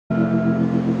Hello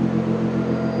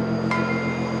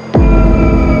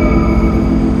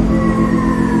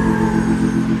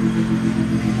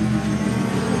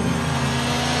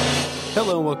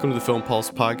and welcome to the Film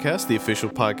Pulse podcast, the official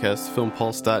podcast of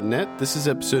filmpulse.net. This is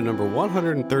episode number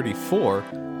 134.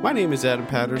 My name is Adam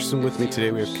Patterson. With me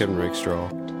today we have Kevin Rakestraw.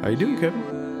 How you doing, Kevin?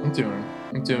 I'm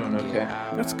doing okay.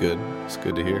 That's good. It's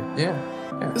good to hear. Yeah.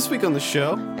 This week on the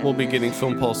show, we'll be getting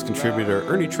Film Pulse contributor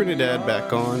Ernie Trinidad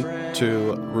back on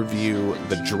to review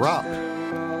The Drop.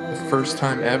 The first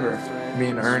time ever, me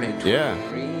and Ernie. Yeah,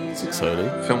 it's exciting.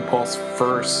 Film Pulse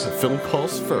first. Film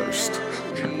Pulse first.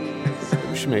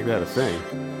 We should make that a thing.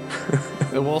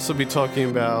 And we'll also be talking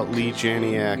about Lee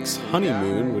Janiak's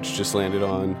Honeymoon, which just landed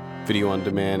on video on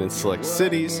demand in select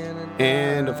cities.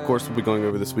 And, of course, we'll be going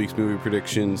over this week's movie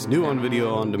predictions, new on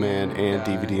video on demand, and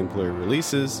DVD and Blu-ray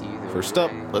releases. First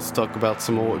up, let's talk about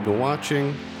some of what we've been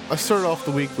watching. I started off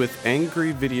the week with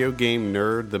Angry Video Game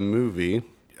Nerd, the movie.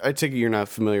 I take it you're not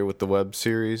familiar with the web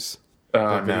series?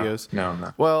 Videos? No, I'm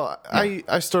not. Well, no.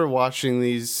 I started watching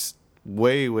these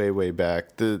way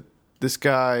back. This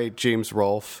guy, James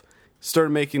Rolfe,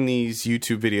 started making these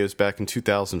YouTube videos back in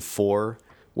 2004,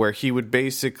 where he would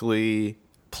basically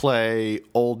play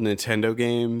old Nintendo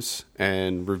games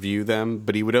and review them,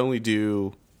 but he would only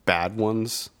do bad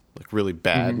ones, like really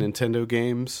bad Nintendo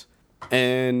games.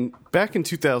 And back in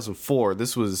 2004,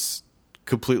 this was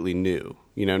completely new.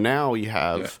 You know, now you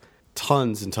have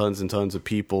tons and tons and tons of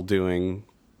people doing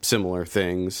similar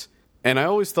things. And I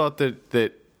always thought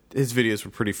that his videos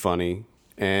were pretty funny.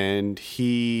 And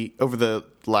he, over the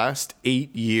last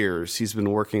 8 years, he's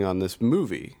been working on this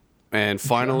movie. And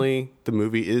finally, the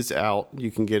movie is out.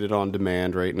 You can get it on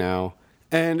demand right now.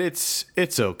 And it's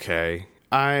okay.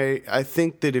 I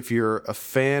think that if you're a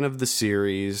fan of the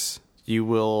series, you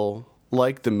will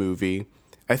like the movie.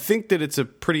 I think that it's a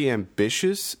pretty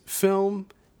ambitious film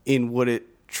in what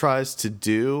it tries to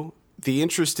do. The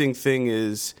interesting thing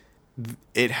is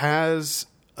it has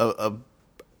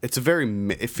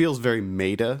it feels very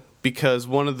meta, because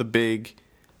one of the big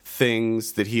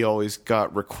things that he always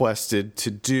got requested to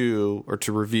do or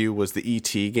to review was the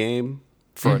E.T. game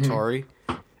for Atari.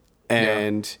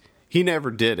 And he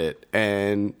never did it.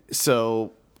 And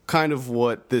so kind of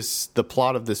what the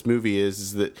plot of this movie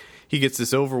is that he gets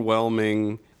this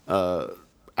overwhelming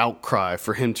outcry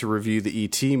for him to review the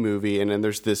E.T. movie. And then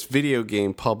there's this video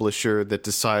game publisher that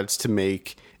decides to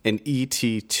make an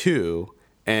E.T. 2,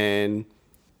 and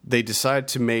they decide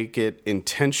to make it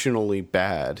intentionally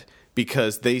bad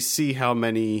because they see how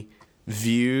many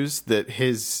views that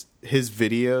his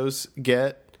videos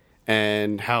get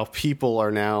and how people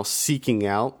are now seeking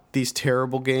out these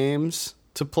terrible games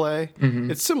to play.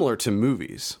 It's similar to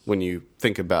movies when you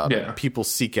think about it. People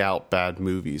seek out bad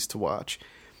movies to watch.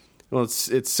 Well,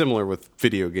 it's similar with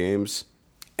video games,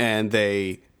 and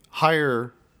they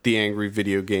hire the Angry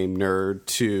Video Game Nerd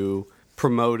to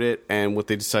promote it, and what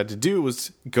they decided to do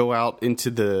was go out into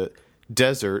the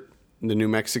desert, the New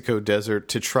Mexico desert,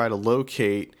 to try to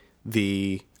locate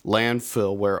the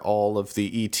landfill where all of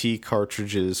the E.T.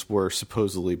 cartridges were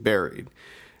supposedly buried.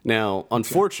 Now,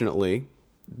 unfortunately,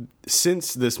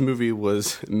 since this movie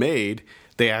was made,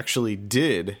 they actually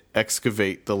did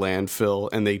excavate the landfill,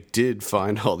 and they did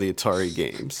find all the Atari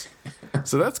games.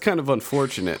 So that's kind of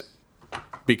unfortunate,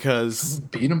 because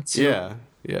beat them too.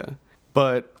 Yeah.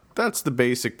 But that's the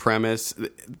basic premise.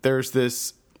 There's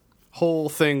this whole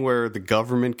thing where the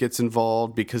government gets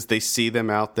involved because they see them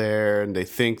out there and they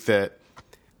think that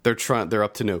they're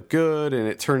up to no good, and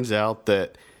it turns out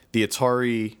that the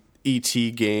Atari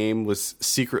E.T. game was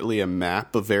secretly a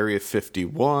map of Area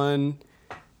 51,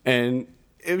 and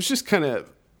it was just kind of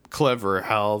clever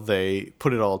how they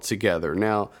put it all together.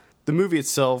 Now, the movie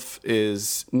itself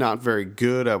is not very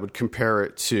good. I would compare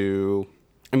it to,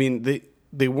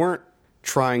 they weren't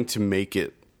trying to make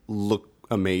it look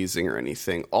amazing or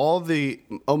anything.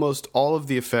 Almost all of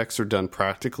the effects are done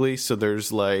practically. So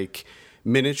there's like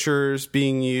miniatures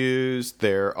being used,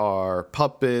 there are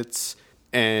puppets,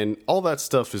 and all that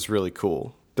stuff is really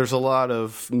cool. There's a lot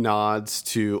of nods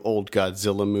to old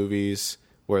Godzilla movies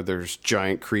where there's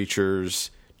giant creatures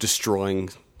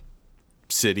destroying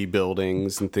city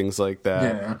buildings and things like that.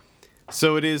 Yeah.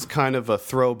 So it is kind of a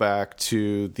throwback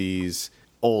to these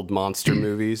old monster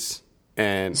movies.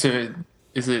 And so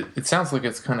it sounds like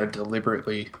it's kind of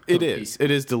deliberately hokey.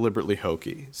 It is deliberately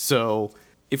hokey. So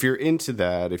if you're into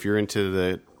that, if you're into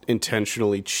the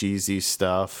intentionally cheesy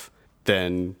stuff,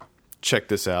 then check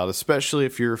this out, especially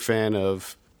if you're a fan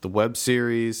of the web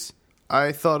series.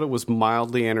 I thought it was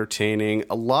mildly entertaining.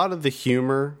 A lot of the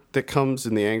humor that comes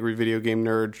in the Angry Video Game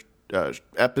Nerd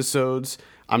episodes,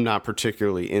 I'm not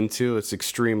particularly into. It's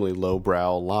extremely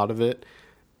lowbrow, a lot of it.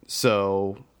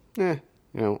 So, I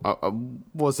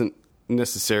wasn't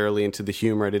necessarily into the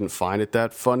humor. I didn't find it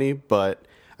that funny, but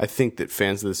I think that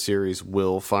fans of the series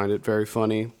will find it very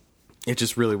funny. It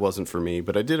just really wasn't for me,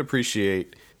 but I did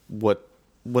appreciate what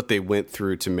they went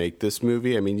through to make this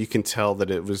movie. I mean, you can tell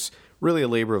that it was really a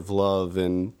labor of love,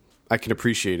 and I can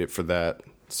appreciate it for that,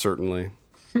 certainly.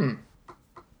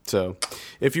 So,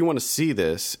 if you want to see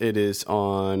this, it is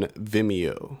on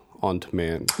Vimeo on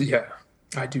demand. Yeah,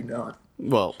 I do not.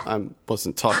 Well, I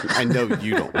wasn't talking. I know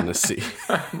you don't want to see.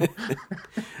 I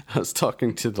was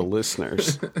talking to the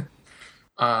listeners.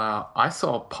 I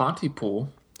saw Pontypool.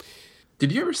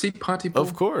 Did you ever see Pontypool?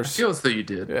 Of course. I feel as though you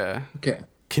did. Yeah. Okay.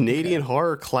 Canadian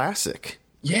horror classic.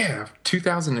 Yeah,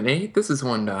 2008. This is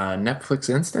on Netflix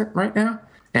Instant right now.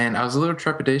 And I was a little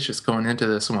trepidatious going into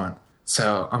this one.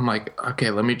 So I'm like,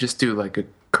 okay, let me just do like a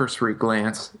cursory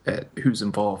glance at who's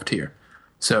involved here.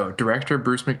 So director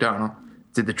Bruce McDonald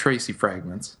did the Tracy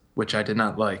fragments, which I did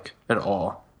not like at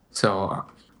all. So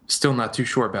still not too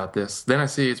sure about this. Then I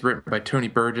see it's written by Tony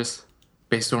Burgess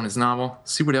based on his novel.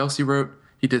 See what else he wrote?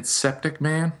 He did Septic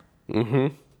Man,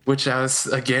 which I was,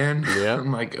 again,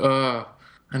 I'm like, I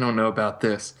don't know about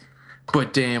this.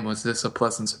 But damn, was this a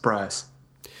pleasant surprise.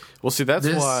 Well, see,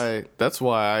 that's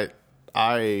why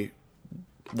I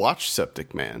watched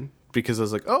Septic Man, because I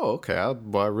was like, oh, okay, I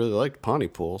really liked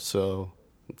Pontypool, so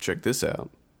check this out.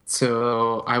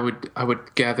 So I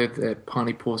would gather that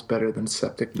Pontypool is better than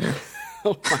Septic Man.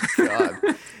 Oh my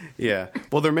god. Yeah.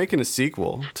 Well, they're making a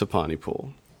sequel to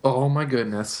Pontypool. Oh my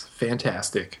goodness,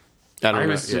 fantastic! I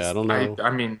don't know. I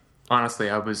mean, honestly,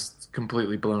 I was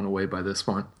completely blown away by this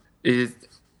one.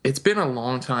 It's been a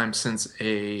long time since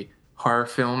a horror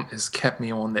film has kept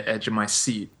me on the edge of my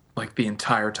seat like the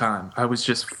entire time. I was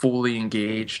just fully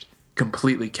engaged,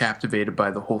 completely captivated by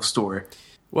the whole story.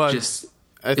 Well,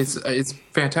 it's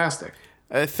fantastic.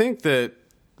 I think that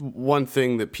one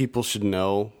thing that people should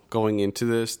know going into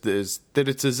this is that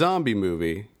it's a zombie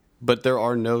movie, but there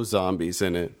are no zombies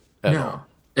in it at all.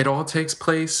 It all takes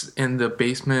place in the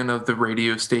basement of the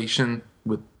radio station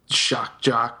with shock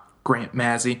jock Grant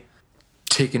Mazzy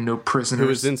taking no prisoners.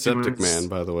 Who is in Septic Man,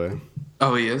 by the way.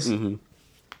 Oh, he is? Mm-hmm.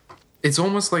 It's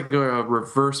almost like a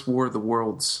reverse War of the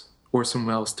Worlds Orson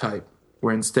Welles type,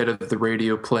 where instead of the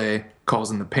radio play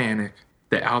causing the panic,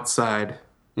 the outside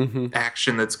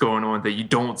action that's going on that you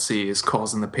don't see is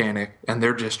causing the panic, and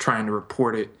they're just trying to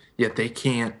report it, yet they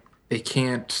can't,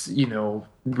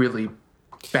 really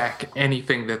back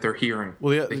anything that they're hearing.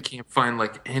 Well, yeah, they can't find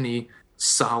like any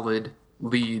solid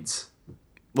leads.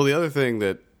 Well, the other thing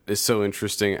that is so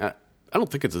interesting, I don't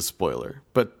think it's a spoiler,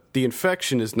 but the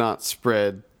infection is not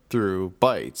spread through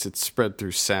bites, it's spread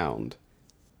through sound.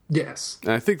 Yes.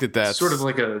 And I think that's sort of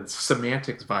like a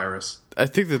semantics virus. I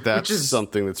think that's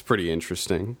something that's pretty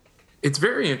interesting. It's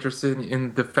very interesting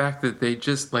in the fact that they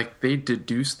just they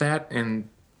deduce that in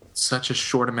such a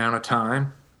short amount of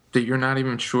time that you're not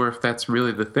even sure if that's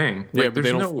really the thing. Yeah, but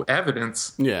there's no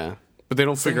evidence. Yeah, but they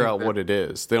don't figure out what it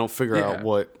is. They don't figure out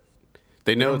what...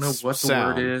 They know it's what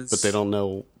sound, the word is, but they don't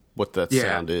know what that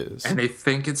sound is. And they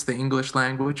think it's the English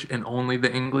language and only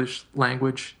the English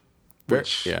language.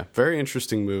 Very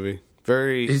interesting movie.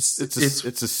 It's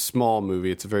a small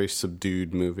movie. It's a very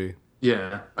subdued movie.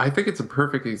 Yeah, I think it's a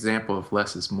perfect example of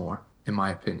less is more, in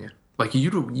my opinion. Like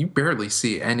you barely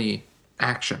see any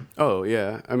action. Oh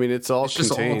yeah, I mean it's contained,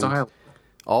 just all dialogue,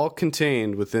 all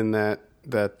contained within that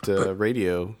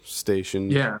radio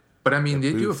station. Yeah, but I mean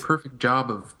they do a perfect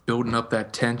job of building up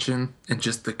that tension and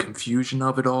just the confusion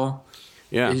of it all.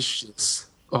 Yeah, it's just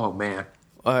I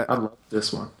love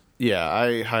this one. Yeah,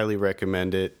 I highly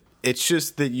recommend it. It's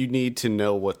just that you need to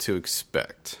know what to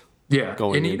expect. Yeah,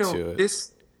 going into it.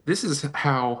 This is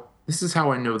how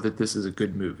I know that this is a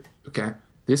good movie. Okay,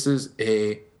 this is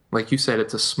like you said,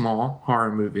 it's a small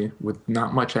horror movie with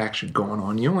not much action going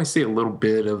on. You only see a little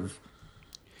bit of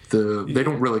they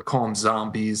don't really call them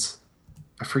zombies.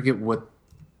 I forget what.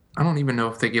 I don't even know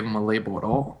if they give them a label at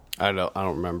all. I don't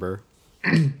remember.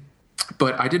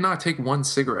 But I did not take one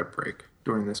cigarette break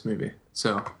during this movie.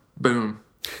 So, boom.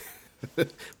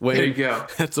 Win. There you go.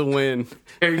 That's a win.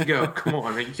 There you go. Come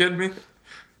on, are you kidding me?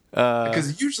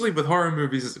 Because usually with horror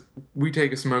movies, we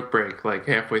take a smoke break like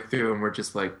halfway through, and we're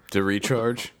just like to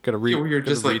recharge. We're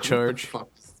just like recharge.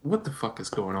 What the fuck is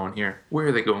going on here? Where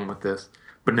are they going with this?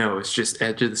 But no, it's just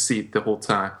edge of the seat the whole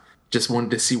time. Just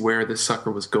wanted to see where this sucker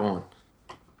was going,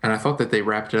 and I thought that they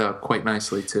wrapped it up quite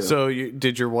nicely too. So,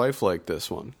 did your wife like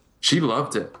this one? She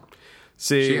loved it.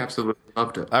 She absolutely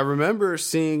loved it. I remember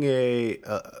seeing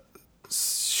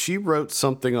she wrote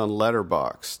something on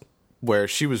Letterboxd where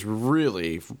she was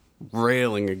really,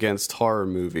 railing against horror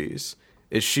movies.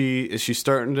 Is she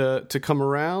starting to come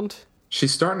around?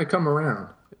 She's starting to come around.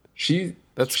 She's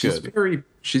good.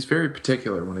 She's very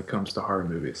particular when it comes to horror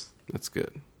movies. That's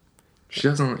good. She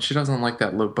doesn't like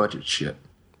that low budget shit.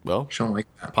 Well, She don't like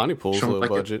that. Pontypool's low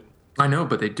budget. I know,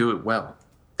 but they do it well.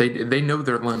 They know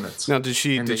their limits. Now, did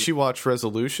she watch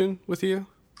Resolution with you?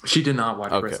 She did not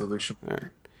watch Okay. Resolution. All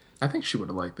right. I think she would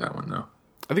have liked that one though.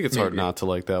 I think it's hard not to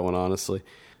like that one, honestly.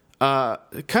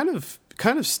 Kind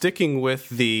of sticking with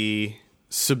the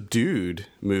subdued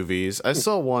movies. I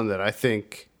saw one that I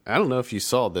don't know if you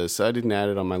saw this. I didn't add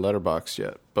it on my letterbox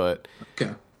yet, but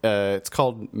Okay. it's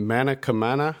called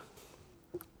Manakamana.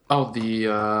 Oh,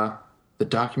 the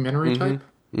documentary type.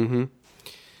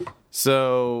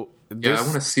 So Yeah, I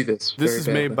want to see this. This very is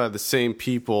badly. made by the same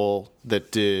people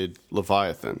that did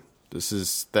Leviathan. This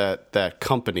is that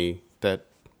company that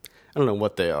I don't know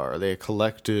what they are. Are they a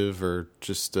collective or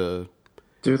just a?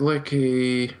 They're like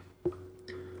a.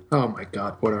 Oh my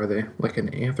god, what are they? Like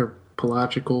an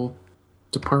anthropological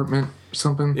department or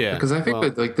something? Yeah, Because I think well-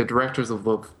 that like the directors of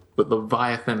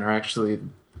Leviathan are actually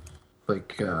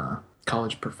like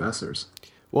college professors.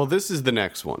 Well, this is the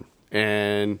next one,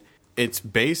 and it's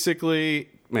basically,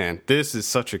 man, this is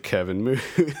such a Kevin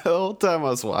movie. The whole time I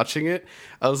was watching it,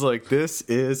 I was like, this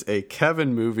is a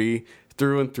Kevin movie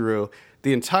through and through.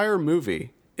 The entire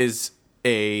movie is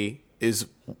it's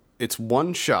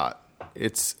one shot.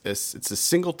 It's a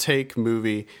single take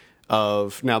movie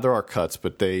of, now there are cuts,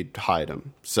 but they hide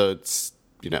them. So it's,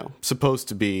 supposed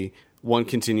to be one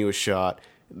continuous shot.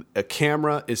 A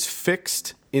camera is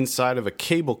fixed inside of a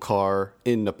cable car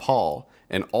in Nepal,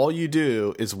 and all you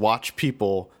do is watch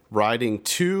people riding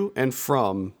to and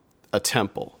from a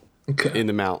temple in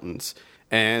the mountains.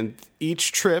 And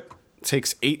each trip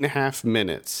takes 8.5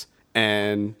 minutes,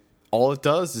 and all it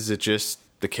does is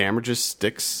the camera just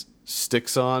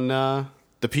sticks on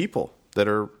the people that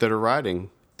are riding.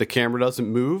 The camera doesn't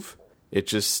move; it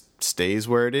just stays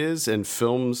where it is and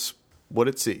films what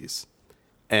it sees.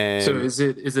 And So is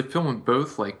it filming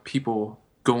both like people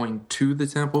going to the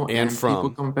temple and people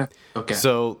from. coming back? Okay.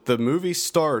 So the movie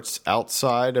starts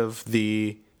outside of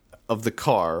the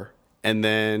car and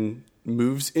then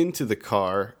moves into the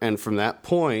car, and from that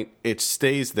point it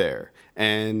stays there.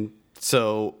 And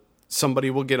so somebody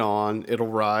will get on, it'll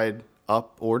ride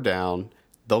up or down,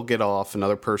 they'll get off,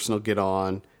 another person will get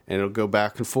on, and it'll go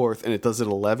back and forth, and it does it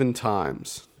 11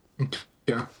 times.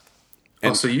 Yeah.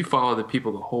 So you follow the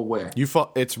people the whole way.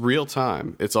 It's real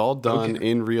time. It's all done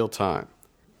in real time.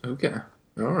 Okay.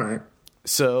 All right.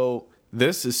 So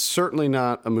this is certainly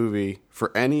not a movie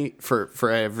for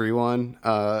everyone.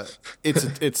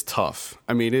 It's tough.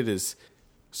 I mean, it is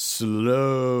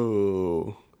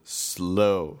slow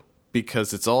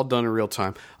because it's all done in real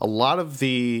time. A lot of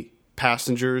the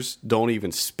passengers don't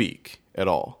even speak at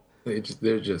all. They're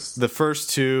just The first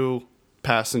two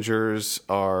passengers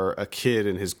are a kid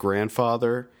and his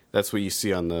grandfather. That's what you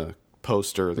see on the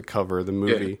poster, the cover of the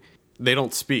movie. Yeah. They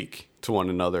don't speak to one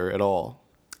another at all.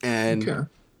 And okay.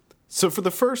 so for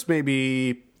the first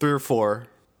maybe 3 or 4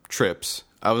 trips,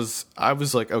 I was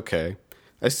like, okay,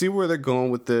 I see where they're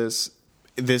going with this.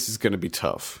 This is going to be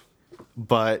tough.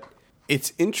 But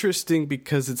it's interesting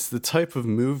because it's the type of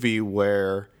movie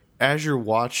where as you're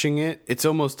watching it, it's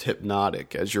almost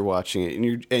hypnotic as you're watching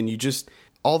it, and you just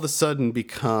all of a sudden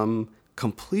become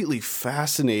completely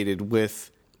fascinated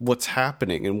with what's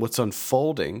happening and what's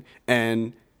unfolding,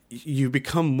 and you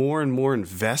become more and more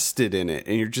invested in it,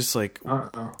 and you're just like,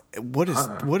 what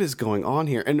is going on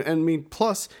here? And I mean,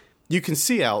 plus you can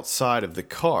see outside of the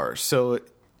car, so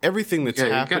everything that's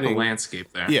happening, you got the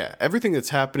landscape there. yeah, everything that's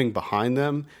happening behind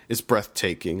them is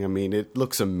breathtaking. I mean, it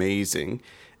looks amazing,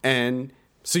 and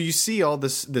so you see all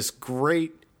this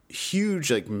great,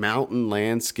 huge like mountain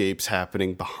landscapes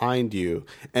happening behind you,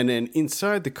 and then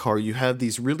inside the car you have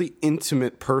these really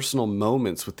intimate personal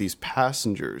moments with these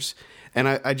passengers, and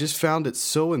I just found it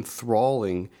so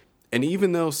enthralling. And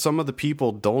even though some of the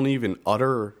people don't even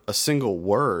utter a single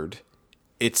word,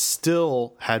 it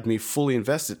still had me fully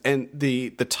invested. And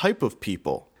the type of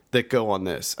people that go on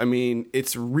this, I mean,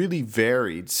 it's really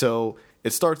varied. So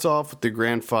it starts off with the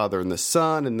grandfather and the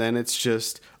son, and then it's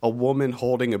just a woman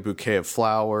holding a bouquet of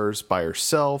flowers by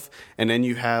herself. And then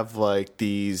you have like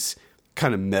these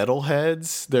kind of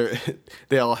metalheads.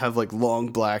 They all have like long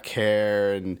black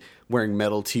hair and wearing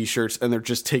metal t-shirts, and they're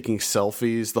just taking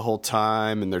selfies the whole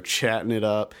time, and they're chatting it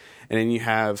up. And then you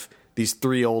have these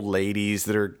 3 old ladies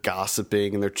that are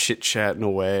gossiping, and they're chit-chatting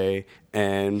away.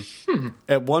 And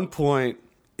at one point,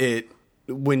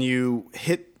 when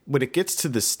it gets to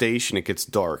the station, it gets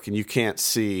dark and you can't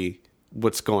see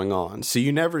what's going on. So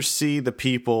you never see the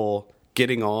people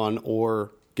getting on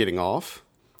or getting off.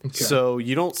 Okay. So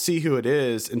you don't see who it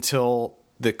is until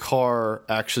the car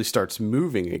actually starts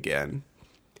moving again.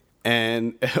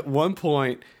 And at one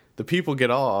point, the people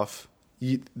get off,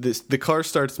 the car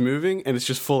starts moving, and it's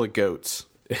just full of goats.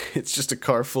 It's just a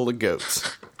car full of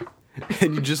goats.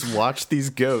 And you just watch these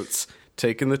goats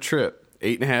taking the trip,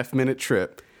 8.5-minute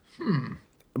trip.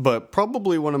 But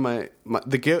probably one of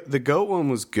the goat one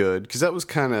was good, because that was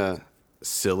kind of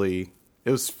silly.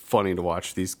 It was funny to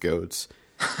watch these goats.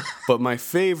 But my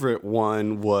favorite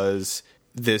one was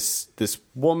this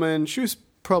woman. She was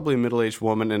probably a middle-aged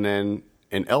woman, and then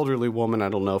an elderly woman. I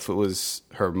don't know if it was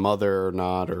her mother or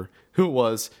not, or who it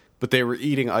was, but they were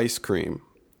eating ice cream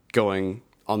going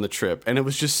on the trip. And it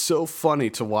was just so funny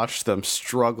to watch them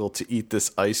struggle to eat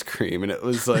this ice cream. And it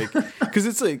was like, because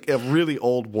it's like a really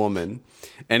old woman,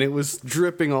 and it was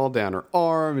dripping all down her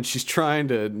arm, and she's trying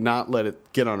to not let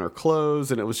it get on her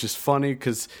clothes. And it was just funny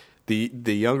because the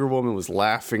younger woman was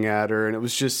laughing at her, and it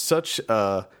was just such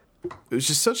an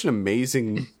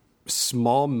amazing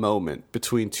small moment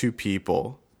between two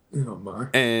people. Oh my.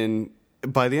 And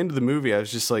by the end of the movie, I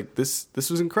was just like, this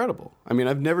was incredible. I mean,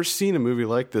 I've never seen a movie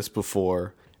like this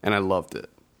before, and I loved it.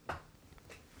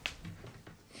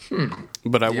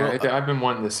 But I've been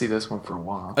wanting to see this one for a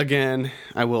while. Again,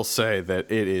 I will say that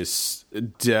it is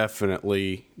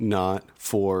definitely not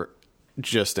for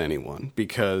just anyone,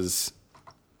 because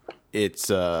it's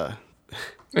yeah,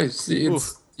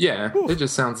 it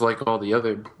just sounds like all the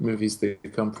other movies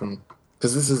that come from,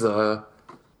 because this is the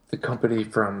company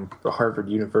from Harvard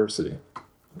University,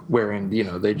 wherein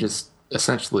they just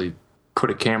essentially put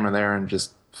a camera there and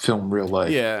just film real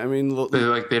life. Yeah, I mean,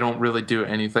 they don't really do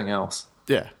anything else.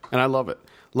 Yeah, and I love it.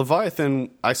 Leviathan,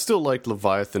 I still liked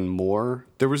Leviathan more.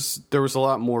 There was a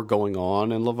lot more going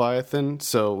on in Leviathan,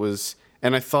 so it was,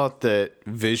 and I thought that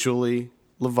visually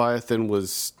Leviathan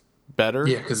was better.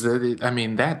 Yeah, because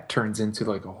that turns into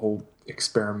like a whole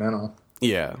experimental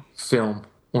film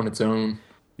on its own.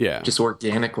 Yeah, just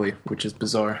organically, which is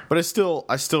bizarre. But I still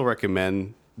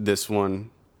recommend this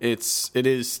one. It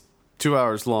is 2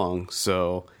 hours long,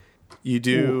 so you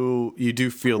do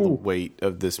feel the weight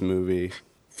of this movie.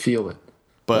 Feel it.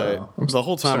 But the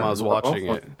whole time I was watching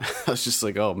it, I was just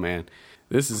like, "Oh man,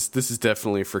 this is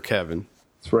definitely for Kevin."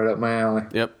 It's right up my alley.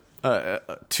 Yep,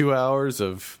 2 hours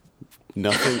of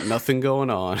nothing going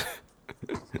on.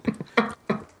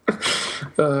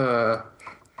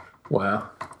 Wow.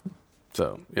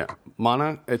 So yeah,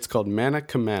 it's called Mana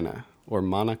Kamana or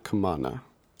Mana Kamana.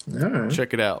 All right.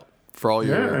 Check it out for all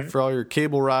your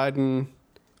cable riding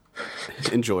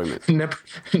enjoyment.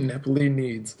 Nepali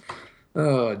needs.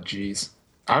 Oh, jeez.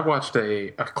 I watched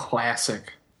a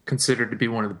classic considered to be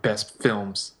one of the best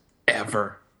films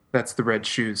ever. That's The Red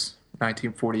Shoes,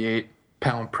 1948.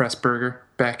 Powell and Pressburger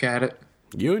back at it.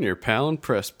 You and your Powell and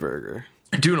Pressburger.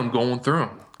 Dude, I'm going through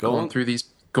them. Going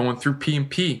through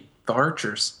P&P, The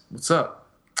Archers. What's up?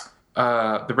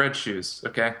 The Red Shoes,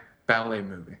 okay? Ballet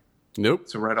movie. Nope.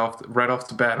 So right off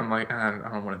the bat, I'm like, I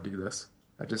don't want to do this.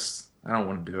 I don't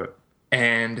want to do it.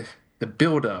 And the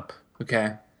build up,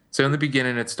 okay? So in the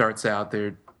beginning, it starts out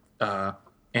there.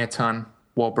 Anton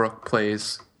Walbrook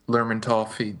plays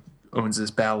Lermontov. He owns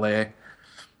this ballet,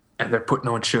 and they're putting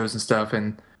on shows and stuff.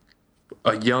 And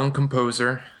a young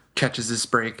composer catches this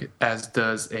break, as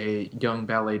does a young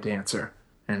ballet dancer.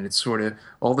 And it's sort of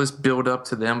all this build up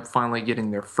to them finally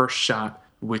getting their first shot,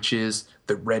 which is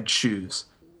The Red Shoes.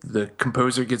 The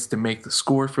composer gets to make the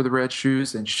score for The Red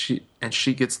Shoes, and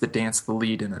she gets to dance the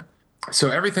lead in it.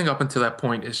 So everything up until that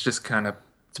point is just kind of,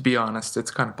 to be honest,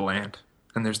 it's kind of bland.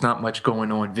 And there's not much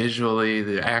going on visually.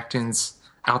 The acting's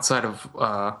outside of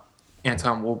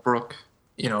Anton Walbrook,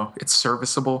 it's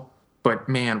serviceable. But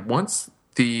man, once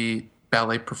the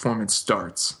ballet performance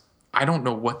starts, I don't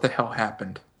know what the hell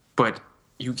happened, but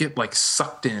you get like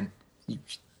sucked in. You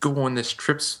go on this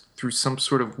trip through some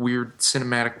sort of weird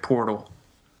cinematic portal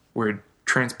where it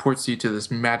transports you to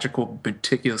this magical,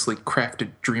 meticulously crafted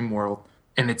dream world,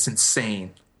 and it's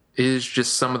insane. It is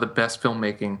just some of the best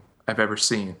filmmaking I've ever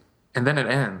seen. And then it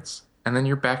ends, and then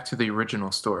you're back to the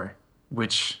original story,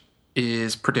 which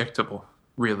is predictable,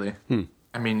 really.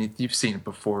 I mean, you've seen it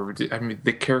before. I mean,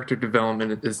 the character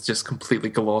development is just completely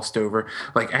glossed over.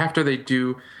 Like, after they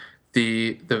do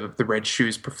the Red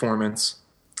Shoes performance,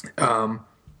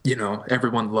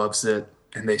 everyone loves it,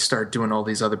 and they start doing all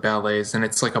these other ballets, and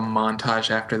it's like a montage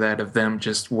after that of them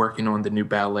just working on the new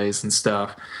ballets and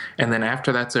stuff. And then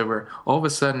after that's over, all of a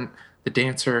sudden,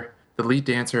 the lead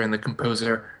dancer and the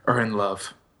composer are in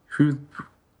love.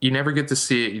 You never get to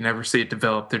see it. You never see it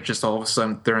develop. They're just all of a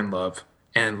sudden, they're in love.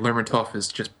 And Lermontov is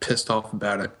just pissed off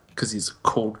about it because he's a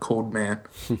cold, cold man.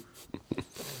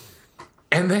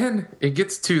 And then it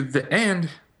gets to the end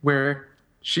where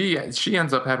she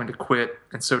ends up having to quit,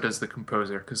 and so does the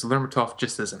composer, because Lermontov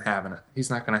just isn't having it. He's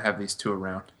not going to have these two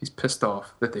around. He's pissed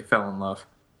off that they fell in love,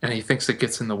 and he thinks it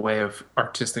gets in the way of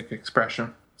artistic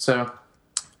expression. So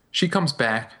she comes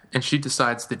back, and she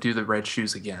decides to do the Red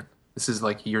Shoes again. This is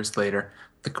like years later.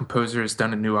 The composer has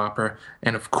done a new opera,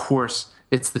 and of course,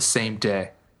 it's the same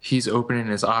day. He's opening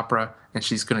his opera, and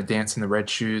she's going to dance in the Red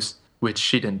Shoes, which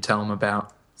she didn't tell him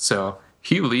about. So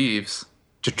he leaves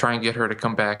to try and get her to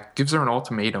come back, gives her an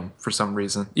ultimatum for some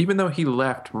reason, even though he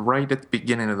left right at the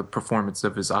beginning of the performance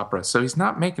of his opera. So he's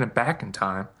not making it back in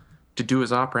time to do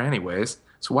his opera anyways.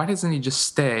 So why doesn't he just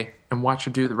stay and watch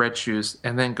her do the Red Shoes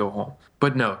and then go home?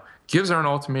 But no, gives her an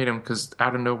ultimatum because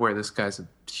out of nowhere, this guy's a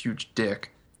huge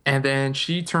dick. And then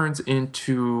she turns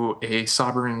into a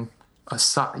sobbing, Okay.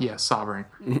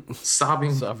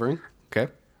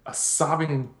 a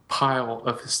sobbing pile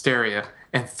of hysteria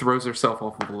and throws herself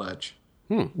off of a ledge.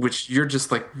 Which you're just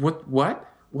like, what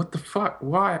the fuck?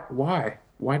 Why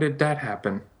did that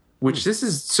happen? Which this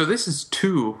is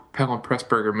two Pelham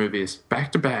Pressburger movies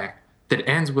back to back that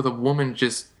ends with a woman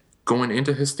just going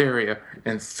into hysteria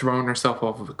and throwing herself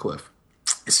off of a cliff.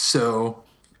 So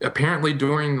apparently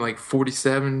during like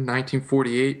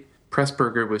 1948,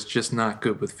 Pressburger was just not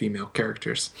good with female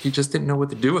characters. He just didn't know what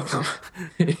to do with them.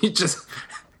 He just...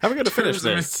 How are we going to finish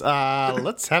this?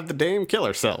 Let's have the dame kill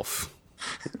herself.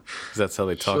 That's how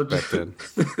they talked back then.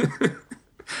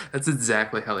 That's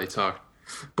exactly how they talked.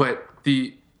 But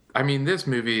this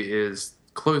movie is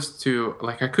close to,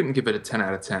 like, I couldn't give it a 10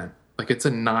 out of 10. Like, it's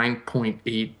a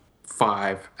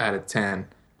 9.85 out of 10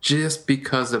 just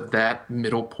because of that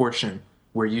middle portion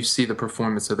where you see the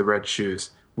performance of the Red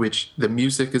Shoes, which the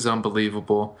music is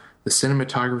unbelievable. The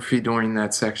cinematography during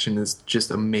that section is just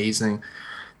amazing.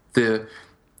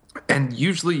 And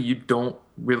usually you don't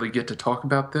really get to talk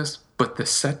about this, but the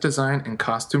set design and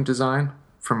costume design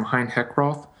from Hein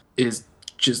Heckroth is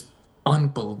just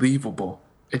unbelievable.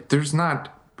 There's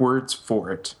not words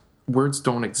for it. Words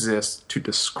don't exist to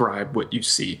describe what you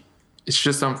see. It's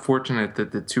just unfortunate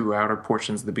that the two outer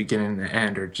portions, the beginning and the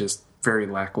end, are just very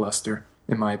lackluster,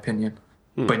 in my opinion.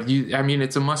 But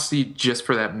it's a must-see just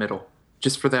for that middle,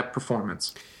 just for that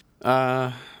performance.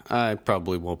 I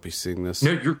probably won't be seeing this.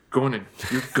 No, you're gonna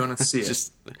see it.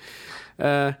 Just,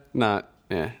 not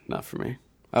for me.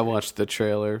 I watched the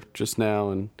trailer just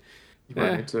now, and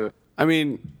Right into it. I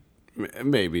mean,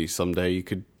 maybe someday you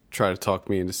could try to talk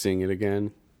me into seeing it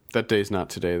again. That day's not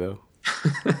today, though.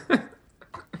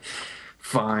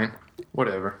 Fine,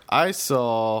 whatever. I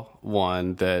saw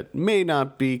one that may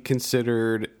not be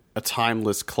considered a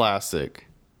timeless classic,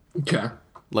 Okay.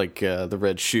 like the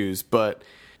Red Shoes, but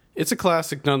it's a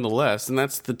classic nonetheless, and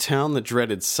that's The Town That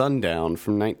Dreaded Sundown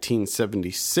from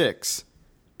 1976,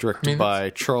 directed by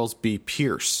Charles B.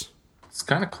 Pierce. It's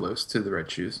kind of close to the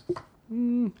Red Shoes.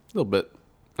 A little bit.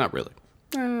 Not really.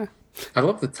 I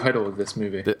love the title of this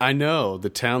movie. I know, The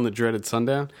Town That Dreaded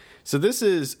Sundown. So this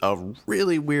is a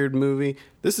really weird movie.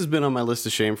 This has been on my list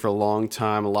of shame for a long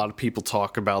time. A lot of people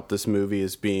talk about this movie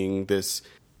as being this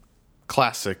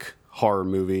classic horror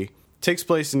movie. It takes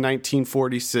place in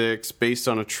 1946, based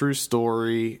on a true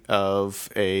story of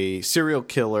a serial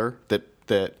killer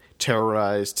that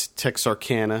terrorized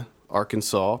Texarkana,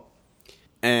 Arkansas.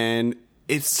 And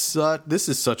this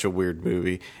is such a weird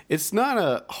movie. It's not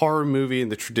a horror movie in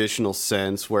the traditional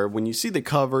sense where when you see the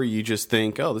cover, you just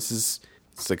think, oh, it's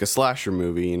like a slasher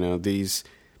movie. You know,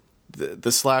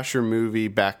 the slasher movie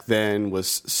back then was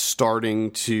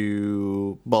starting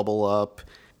to bubble up,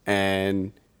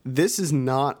 and this is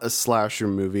not a slasher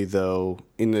movie though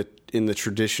in the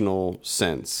traditional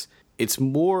sense. It's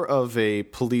more of a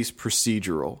police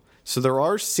procedural. So there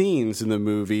are scenes in the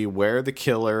movie where the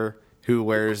killer, who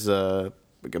wears a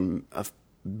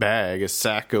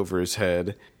sack over his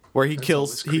head, where he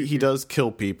does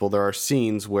kill people. There are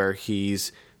scenes where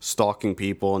he's stalking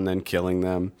people and then killing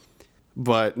them.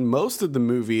 But most of the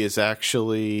movie is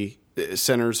actually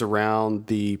centers around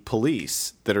the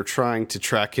police that are trying to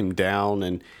track him down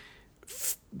and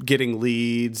getting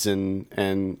leads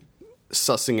and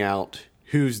sussing out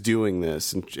who's doing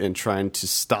this and trying to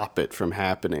stop it from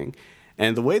happening.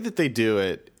 And the way that they do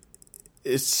it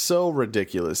is so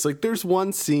ridiculous. Like, there's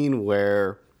one scene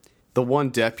where the one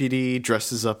deputy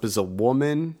dresses up as a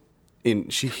woman.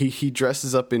 He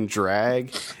dresses up in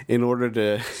drag in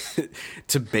order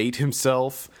to bait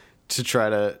himself to try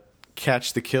to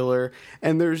catch the killer.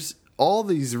 And there's all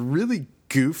these really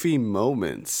goofy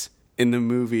moments in the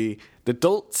movie that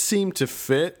don't seem to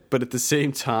fit, but at the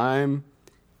same time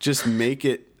just make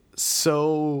it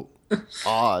so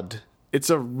odd. It's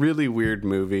a really weird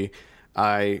movie.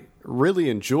 I really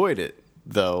enjoyed it,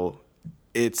 though,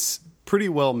 it's pretty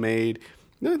well made.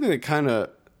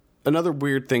 Another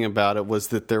weird thing about it was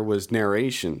that there was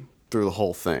narration through the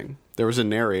whole thing. There was a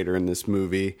narrator in this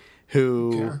movie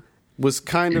who was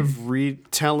kind of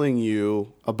retelling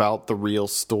you about the real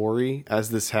story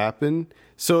as this happened.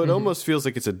 So it almost feels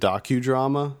like it's a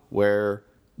docudrama where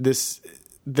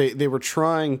they were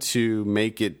trying to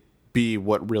make it be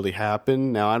what really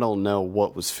happened. Now, I don't know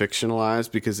what was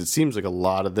fictionalized because it seems like a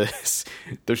lot of this,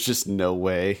 there's just no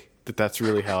way that that's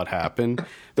really how it happened.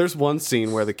 There's one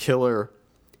scene where the killer,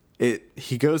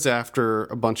 he goes after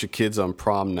a bunch of kids on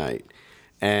prom night,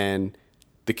 and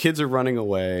the kids are running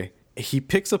away. He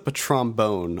picks up a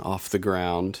trombone off the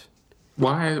ground.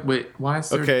 Why? Wait, why is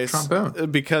there a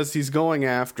trombone? Because he's going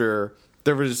after,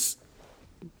 this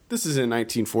is in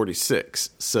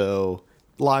 1946, so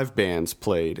live bands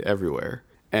played everywhere.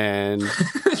 And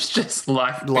it's just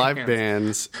live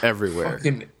bands everywhere.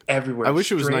 Fucking everywhere. I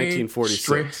wish it was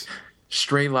 1946.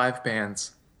 Stray live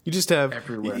bands. You just have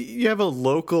everywhere. You have a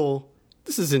local.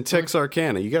 This is in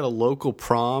Texarkana. You got a local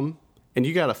prom, and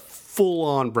you got a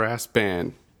full-on brass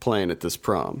band playing at this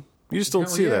prom. You just don't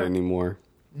see that anymore.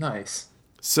 Nice.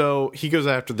 So he goes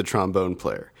after the trombone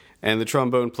player, and the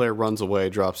trombone player runs away,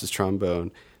 drops his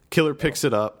trombone. Killer picks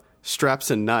it up,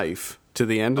 straps a knife to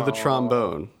the end of the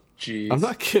trombone. Jeez. I'm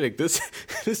not kidding.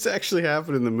 This actually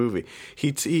happened in the movie.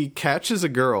 He catches a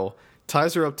girl,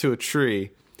 ties her up to a tree,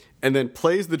 and then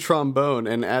plays the trombone.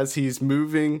 And as he's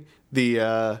moving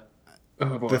the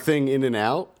thing in and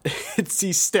out,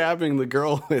 he's stabbing the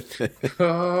girl with it.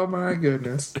 Oh my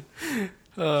goodness!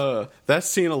 That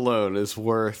scene alone is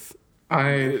worth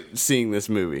seeing this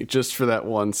movie just for that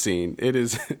one scene. It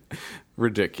is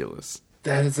ridiculous.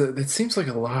 That seems like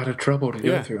a lot of trouble to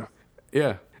go through.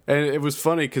 Yeah. And it was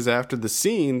funny because after the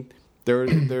scene,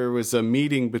 there was a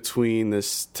meeting between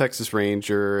this Texas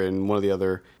Ranger and one of the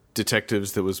other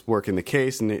detectives that was working the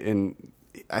case. And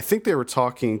I think they were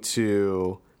talking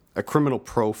to a criminal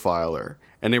profiler.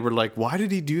 And they were like, why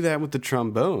did he do that with the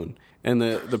trombone? And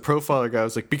the profiler guy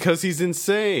was like, because he's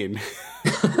insane.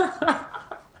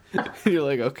 And you're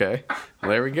like, okay,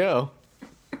 well, there we go.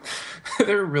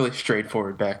 They were really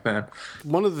straightforward back then.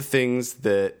 One of the things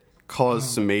that caused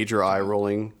some major eye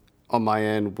rolling on my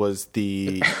end was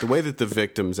the way that the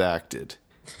victims acted.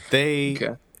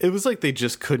 It was like they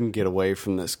just couldn't get away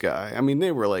from this guy. I mean,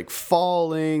 they were like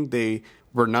falling. They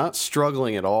were not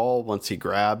struggling at all once he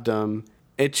grabbed them.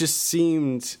 It just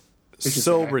seemed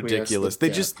so ridiculous.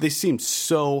 They seemed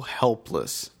so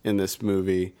helpless in this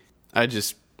movie. I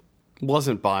just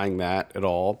wasn't buying that at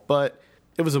all, but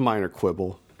it was a minor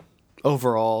quibble.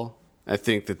 Overall, I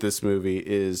think that this movie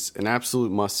is an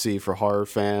absolute must-see for horror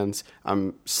fans.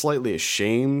 I'm slightly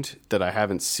ashamed that I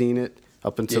haven't seen it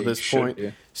up until this point.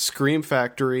 Scream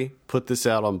Factory put this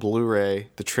out on Blu-ray.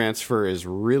 The transfer is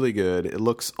really good. It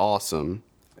looks awesome,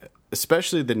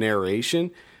 especially the narration.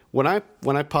 When I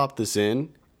popped this in,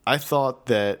 I thought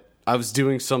that I was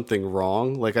doing something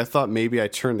wrong. Like, I thought maybe I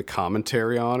turned the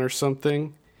commentary on or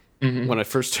something when I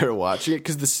first started watching it,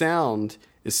 because the sound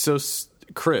is so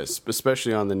crisp,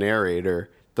 especially on the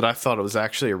narrator, that I thought it was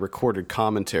actually a recorded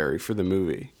commentary for the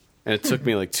movie. And it took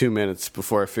me like 2 minutes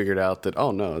before I figured out that,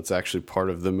 oh no, it's actually part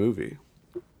of the movie.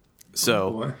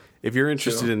 So if you're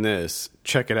interested in this,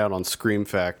 check it out on Scream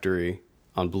Factory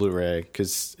on Blu-ray,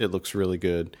 because it looks really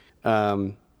good.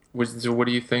 So what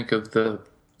do you think of the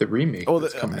remake?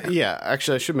 Yeah,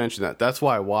 actually I should mention that. That's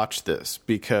why I watched this,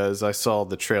 because I saw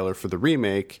the trailer for the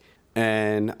remake,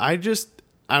 and I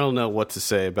don't know what to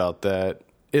say about that.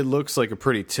 It looks like a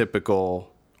pretty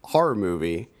typical horror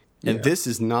movie, and this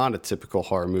is not a typical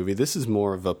horror movie. This is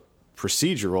more of a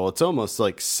procedural. It's almost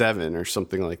like Seven or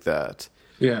something like that.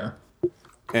 Yeah.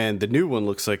 And the new one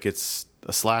looks like it's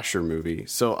a slasher movie.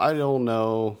 So I don't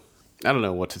know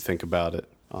what to think about it,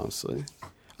 honestly.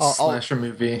 Slasher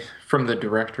movie from the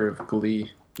director of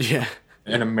Glee. Yeah.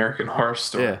 An American Horror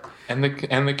Story. Yeah. And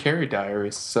the Carrie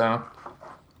Diaries, so...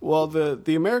 Well,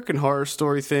 the American Horror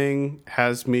Story thing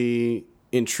has me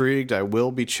intrigued. I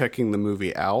will be checking the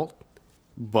movie out,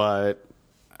 but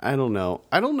I don't know.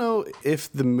 I don't know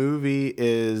if the movie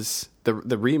is the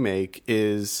remake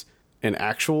is an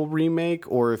actual remake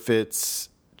or if it's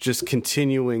just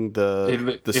continuing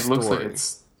the story.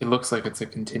 It looks like it's a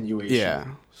continuation. Yeah.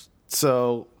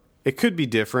 So it could be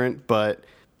different, but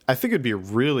I think it'd be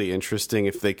really interesting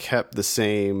if they kept the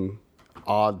same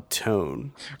odd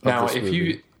tone. Now,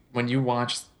 when you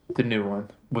watch the new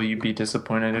one, will you be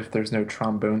disappointed if there's no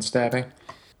trombone stabbing?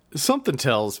 Something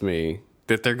tells me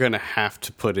that they're going to have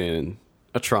to put in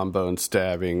a trombone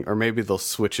stabbing, or maybe they'll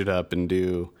switch it up and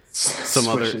do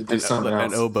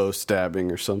an oboe stabbing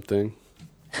or something.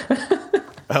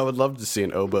 I would love to see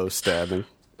an oboe stabbing.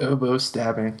 Oboe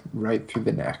stabbing right through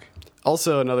the neck.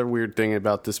 Also, another weird thing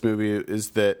about this movie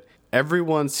is that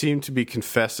everyone seemed to be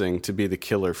confessing to be the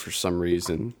killer for some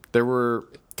reason. There were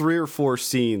 3 or 4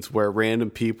 scenes where random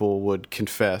people would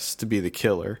confess to be the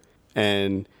killer,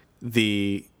 and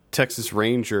the Texas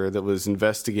Ranger that was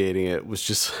investigating it was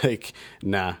just like,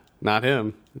 nah, not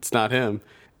him. It's not him.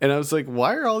 And I was like,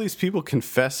 why are all these people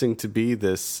confessing to be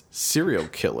this serial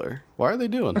killer? Why are they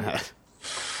doing that?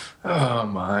 Oh,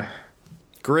 my.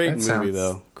 Great movie,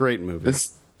 though. Great movie.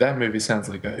 That movie sounds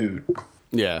like a hoot.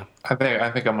 Yeah. I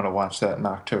think I'm going to watch that in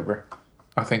October.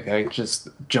 I think that just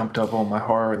jumped up on my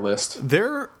horror list.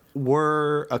 There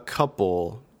were a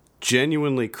couple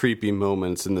genuinely creepy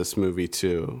moments in this movie,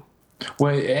 too.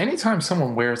 Well, anytime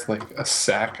someone wears, like, a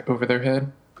sack over their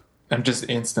head, I'm just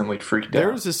instantly freaked out.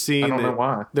 There was a scene. I don't know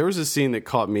why. There was a scene that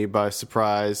caught me by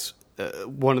surprise.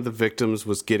 One of the victims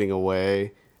was getting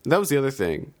away. That was the other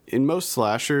thing. In most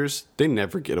slashers, they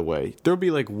never get away. There'll be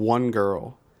like one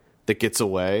girl that gets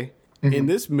away. Mm-hmm. In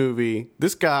this movie,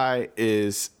 this guy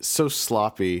is so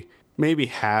sloppy. Maybe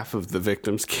half of the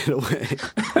victims get away.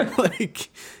 Like,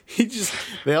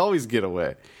 they always get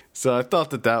away. So I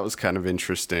thought that was kind of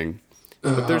interesting.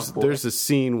 But there's a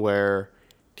scene where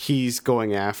he's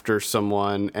going after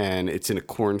someone and it's in a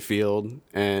cornfield,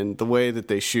 and the way that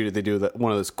they shoot it, they do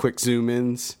one of those quick zoom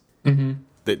ins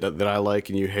that I like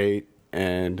and you hate,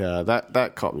 and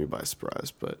that caught me by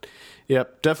surprise. But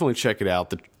yep, definitely check it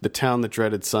out. The Town That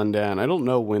Dreaded Sundown. I don't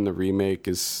know when the remake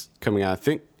is coming out. I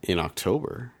think in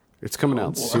October. It's coming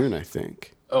out soon, I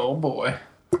think. Oh boy.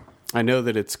 I know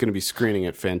that it's going to be screening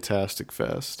at Fantastic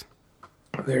Fest.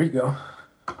 There you go.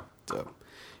 So,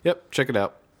 yep, check it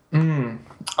out. I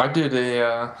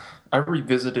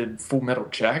revisited Full Metal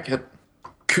Jacket,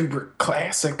 Kubrick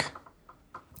classic.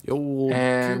 The old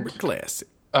Kubrick classic.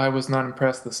 I was not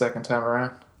impressed the second time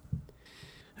around.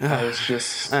 I was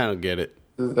just... I don't get it.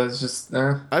 That's just...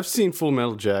 I've seen Full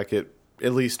Metal Jacket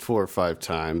at least 4 or 5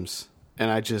 times, and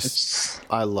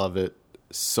I love it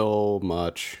so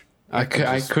much. I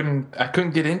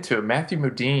couldn't get into it. Matthew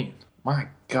Modine, my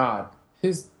God,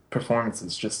 his performance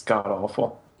is just god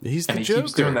awful. He's the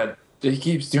Joker. He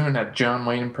keeps doing that John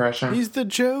Wayne impression. He's the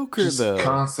Joker, though.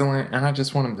 Constantly, and I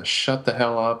just want him to shut the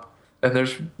hell up. And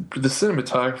the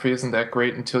cinematography isn't that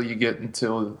great until you get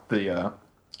to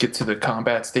the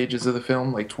combat stages of the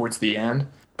film, like towards the end.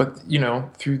 But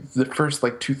through the first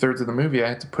like 2/3 of the movie, I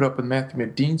had to put up with Matthew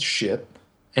Modine's shit,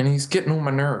 and he's getting on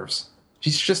my nerves.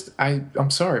 He's just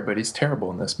I'm sorry, but he's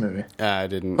terrible in this movie. I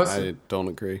don't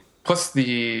agree. Plus I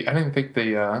didn't think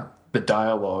the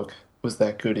dialogue was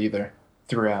that good either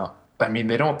throughout. I mean,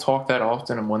 they don't talk that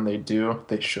often, and when they do,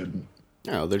 they shouldn't.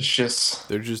 No, they're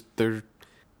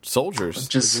soldiers.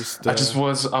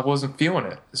 I wasn't feeling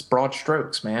it. It's broad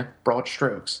strokes, man. Broad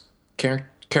strokes.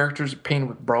 Characters are painted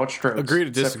with broad strokes. Agree to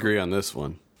disagree on this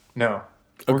one. No.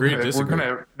 Agree to disagree.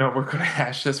 We're gonna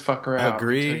hash this fucker out.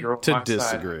 Agree to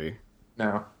disagree. Side.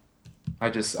 No.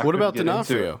 What about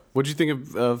D'Onofrio? What'd you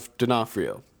think of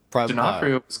D'Onofrio?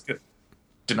 D'Onofrio was good.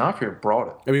 D'Onofrio brought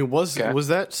it. I mean, was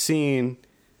that scene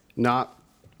not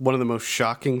one of the most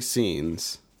shocking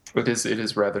scenes? It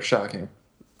is rather shocking.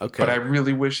 Okay. But I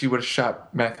really wish he would have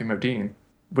shot Matthew Modine.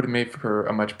 Would have made for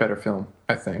a much better film,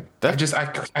 I think.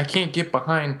 I can't get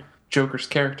behind Joker's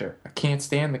character. I can't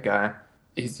stand the guy.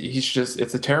 It's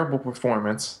a terrible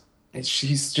performance.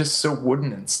 He's just so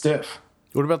wooden and stiff.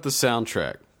 What about the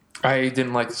soundtrack? I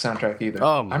didn't like the soundtrack either.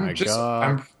 Oh my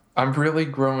God. I'm really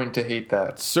growing to hate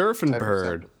that. Surfing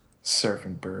Bird.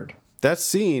 Surfing Bird. That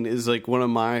scene is like one of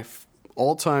my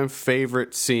all-time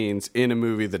favorite scenes in a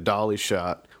movie, the dolly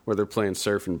shot, where they're playing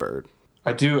Surfing Bird.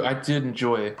 I did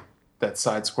enjoy that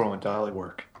side-scrolling dolly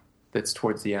work that's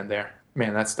towards the end there.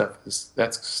 Man, that stuff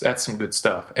that's some good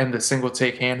stuff. And the single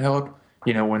take handheld,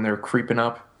 when they're creeping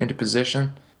up into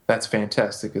position, that's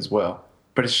fantastic as well.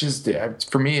 But it's just,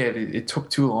 for me, it took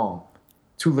too long.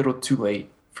 Too little, too late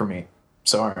for me.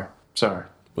 Sorry.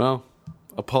 Well,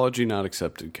 apology not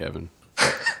accepted, Kevin.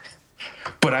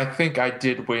 But I think I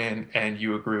did win, and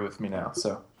you agree with me now,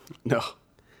 so. No.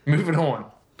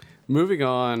 Moving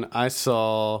on, I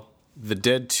saw The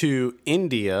Dead 2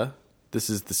 India. This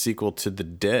is the sequel to The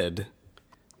Dead.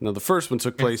 Now, the first one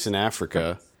took place in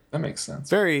Africa. That makes sense.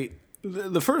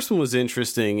 The first one was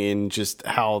interesting in just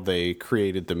how they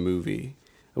created the movie.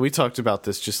 We talked about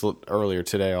this just earlier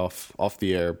today off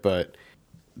the air, but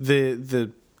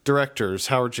the directors,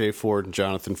 Howard J. Ford and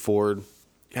Jonathan Ford,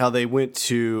 how they went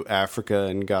to Africa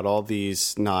and got all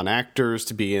these non-actors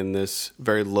to be in this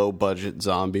very low-budget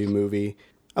zombie movie.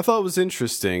 I thought it was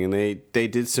interesting, and they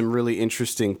did some really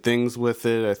interesting things with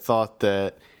it. I thought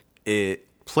that it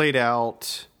played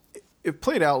out. It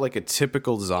played out like a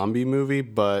typical zombie movie,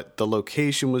 but the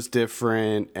location was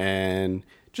different, and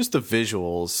just the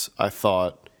visuals I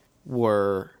thought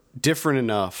were different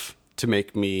enough to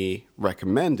make me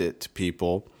recommend it to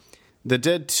people. The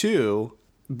Dead 2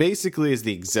 basically is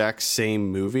the exact same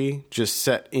movie, just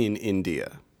set in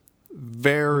India.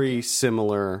 Very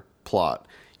similar plot.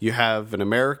 You have an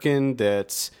American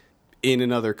that's in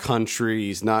another country.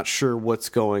 He's not sure what's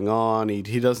going on.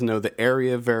 He doesn't know the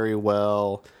area very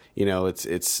well. You know,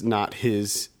 it's not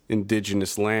his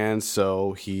indigenous land,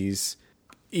 so he's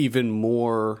even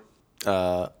more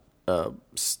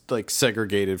like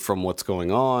segregated from what's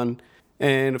going on.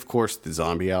 And of course, the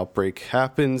zombie outbreak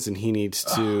happens, and he needs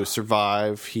to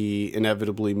survive. He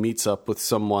inevitably meets up with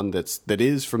someone that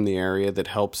is from the area that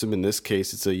helps him. In this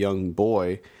case, it's a young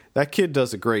boy. That kid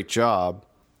does a great job.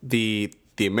 The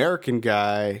American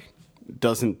guy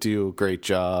doesn't do a great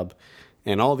job,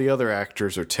 and all the other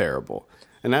actors are terrible.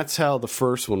 And that's how the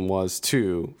first one was,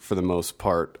 too, for the most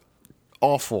part.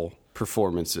 Awful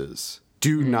performances.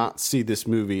 Do not see this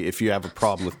movie if you have a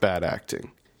problem with bad acting.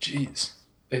 Jeez.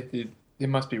 It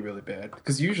must be really bad.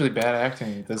 Because usually bad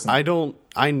acting doesn't...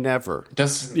 I never. It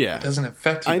doesn't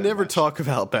affect you I that never much. talk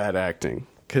about bad acting,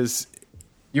 because...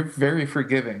 You're very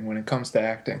forgiving when it comes to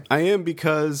acting. I am,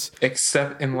 because...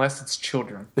 Except unless it's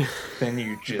children. Then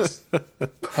you just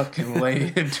fucking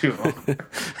lay into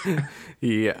them.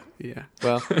 Yeah.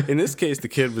 Well, in this case, the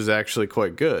kid was actually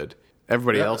quite good.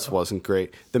 Everybody else wasn't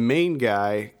great. The main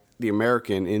guy, the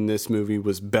American, in this movie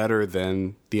was better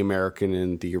than the American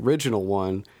in the original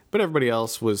one, but everybody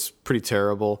else was pretty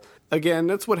terrible. Again,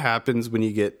 that's what happens when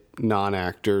you get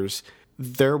non-actors.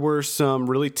 There were some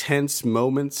really tense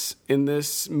moments in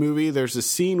this movie. There's a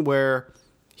scene where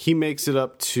he makes it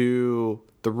up to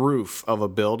the roof of a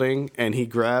building, and he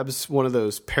grabs one of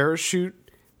those parachutes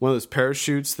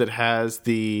that has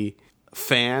the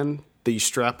fan that you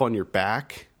strap on your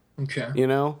back. Okay. You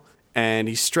know? And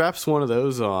he straps one of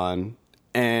those on,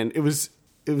 and it was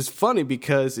funny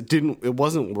because it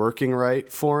wasn't working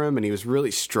right for him, and he was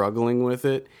really struggling with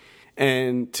it.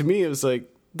 And to me, it was like,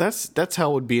 that's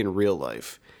how it would be in real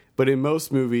life. But in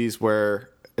most movies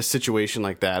where a situation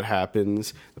like that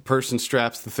happens, the person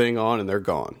straps the thing on and they're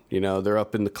gone. You know, they're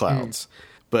up in the clouds.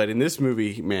 But in this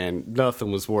movie, man,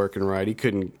 nothing was working right.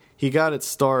 He got it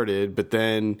started, but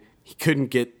then he couldn't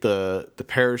get the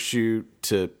parachute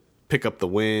to pick up the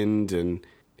wind, and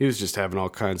he was just having all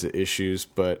kinds of issues,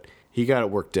 but he got it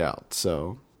worked out.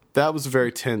 So that was a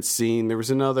very tense scene. There was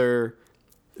another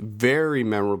very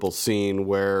memorable scene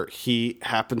where he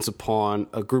happens upon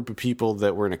a group of people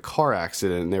that were in a car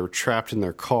accident, and they were trapped in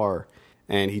their car,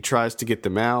 and he tries to get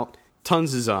them out.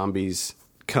 Tons of zombies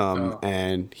come,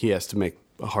 and he has to make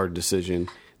a hard decision.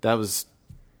 That was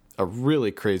a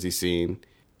really crazy scene.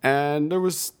 And there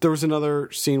was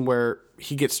another scene where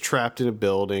he gets trapped in a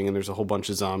building, and there's a whole bunch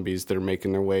of zombies that are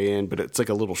making their way in, but it's like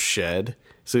a little shed,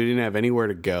 so he didn't have anywhere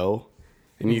to go.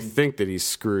 And you think that he's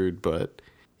screwed, but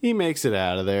he makes it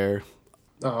out of there.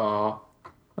 Oh,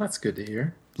 that's good to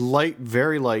hear.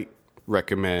 Very light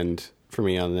recommend for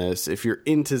me on this. If you're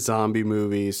into zombie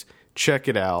movies, check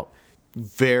it out.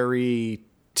 Very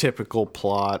typical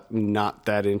plot, not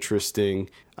that interesting.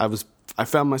 I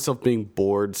found myself being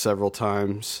bored several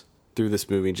times through this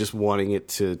movie, just wanting it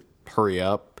to hurry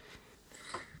up.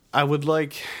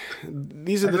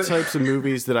 These are the types of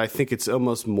movies that I think it's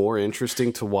almost more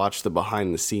interesting to watch the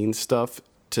behind the scenes stuff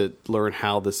to learn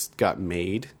how this got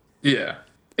made. Yeah.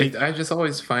 I just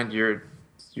always find your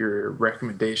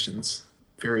recommendations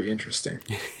very interesting.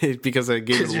 because I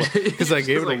gave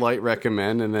it a light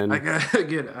recommend, and then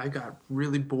I got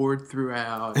really bored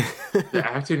throughout. The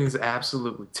acting is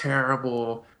absolutely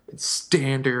terrible. It's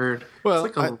standard. Well,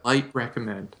 it's like a light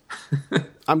recommend.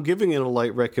 I'm giving it a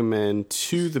light recommend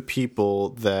to the people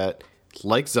that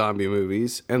like zombie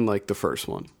movies and like the first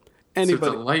one. Anybody?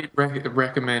 So it's a light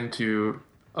recommend to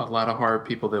a lot of horror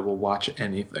people that will watch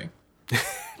anything.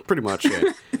 Pretty much,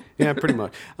 yeah. Yeah, pretty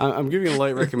much. I'm giving a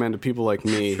light recommend to people like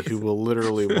me who will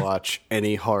literally watch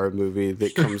any horror movie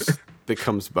that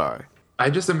comes by. I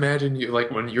just imagine you,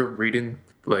 like, when you're reading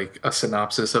like a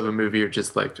synopsis of a movie, you're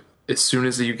just like, as soon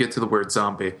as you get to the word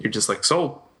zombie, you're just like,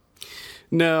 sold.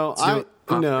 No,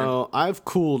 I've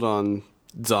cooled on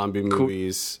zombie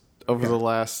movies over the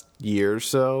last year or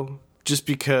so, just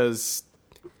because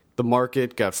the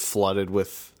market got flooded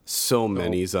with so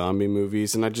many zombie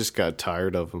movies, and I just got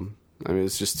tired of them. I mean,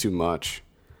 it's just too much.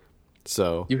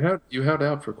 So you held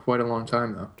out for quite a long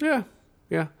time, though.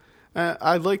 Yeah.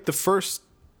 I liked the first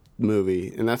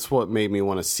movie, and that's what made me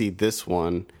want to see this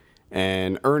one.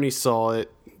 And Ernie saw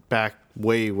it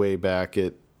way back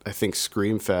at I think,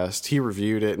 Screamfest. He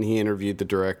reviewed it and he interviewed the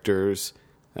directors.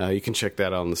 You can check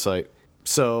that out on the site.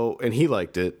 So, and he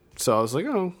liked it. So I was like,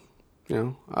 oh,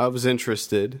 I was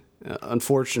interested.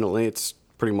 Unfortunately, it's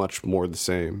pretty much more the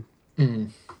same.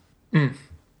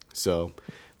 So,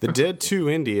 The Dead 2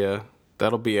 India,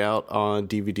 that'll be out on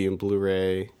DVD and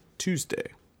Blu-ray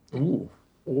Tuesday. Ooh,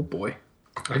 oh boy.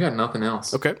 I got nothing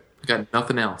else. Okay. I got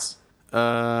nothing else.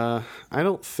 I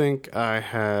don't think I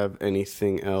have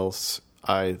anything else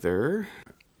either.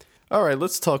 All right,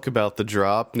 let's talk about The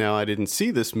Drop. Now, I didn't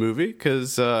see this movie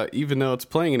because even though it's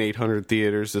playing in 800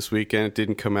 theaters this weekend, it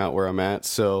didn't come out where I'm at.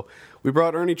 So we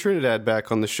brought Ernie Trinidad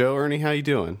back on the show. Ernie, how you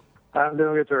doing? I'm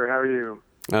doing good, sir. How are you?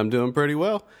 I'm doing pretty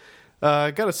well.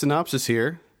 I got a synopsis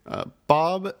here.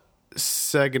 Bob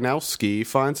Saganowski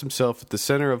finds himself at the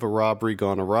center of a robbery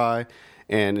gone awry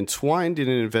and entwined in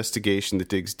an investigation that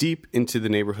digs deep into the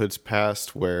neighborhood's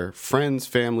past where friends,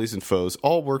 families, and foes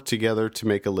all work together to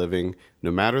make a living,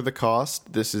 no matter the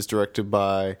cost. This is directed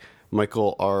by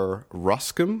Michael R.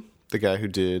 Roscom, the guy who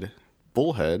did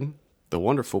Bullhead, the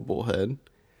wonderful Bullhead.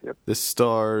 Yep. This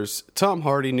stars Tom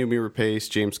Hardy, Noomi Rapace,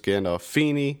 James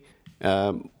Gandolfini,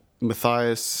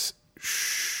 Matthias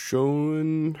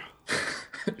Schoenaerts.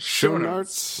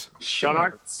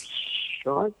 Shonarts?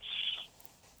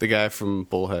 The guy from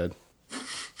Bullhead.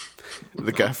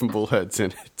 The guy from Bullhead's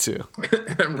in it, too.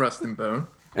 And Rust and Bone.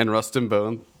 And Rust and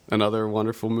Bone, another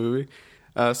wonderful movie.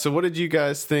 So what did you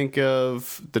guys think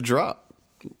of The Drop?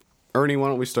 Ernie, why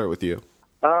don't we start with you?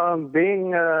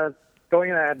 Going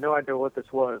in, I had no idea what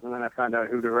this was, and then I found out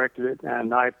who directed it,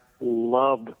 and I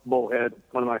loved Bullhead,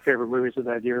 one of my favorite movies of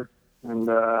that year. And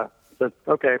said,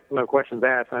 okay, no questions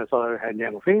asked. And I saw it had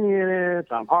Gandolfini in it,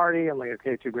 Tom Hardy. I'm like,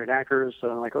 okay, two great actors. So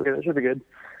I'm like, okay, that should be good.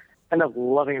 Ended up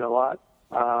loving it a lot.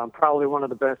 Probably one of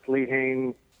the best Lee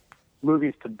Hain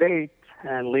movies to date.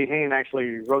 And Lee Hain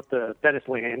actually Dennis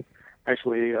Lee Hain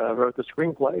actually wrote the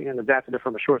screenplay and adapted it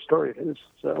from a short story of his.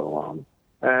 So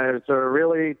it's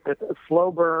a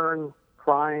slow burn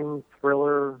crime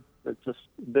thriller that just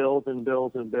builds and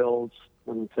builds and builds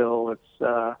until it's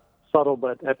subtle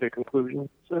but epic conclusion.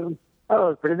 So it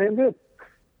was pretty damn good.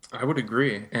 I would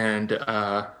agree. And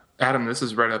Adam, this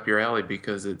is right up your alley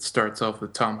because it starts off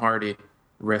with Tom Hardy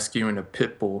rescuing a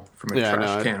pit bull from a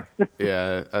trash can.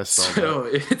 Yeah, I saw that. So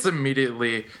it's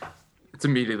immediately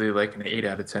like an 8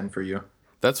 out of 10 for you.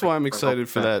 That's why I'm excited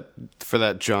for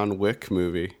that John Wick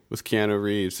movie with Keanu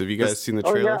Reeves. Have you guys seen the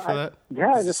trailer for that?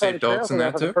 Yeah, I just saw the trailer for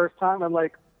that for too? the first time. I'm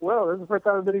like, well, this is the first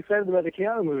time I've been excited about a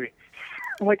Keanu movie.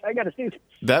 I'm like, I got to see it.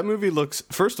 That movie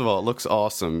first of all, it looks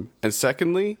awesome. And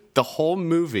secondly, the whole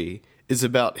movie is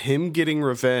about him getting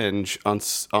revenge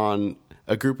on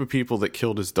a group of people that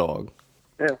killed his dog.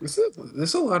 Yeah.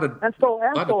 There's a lot of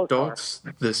dogs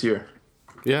this year.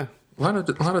 Yeah. A lot of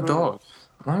dogs.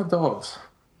 A lot of dogs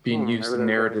being used in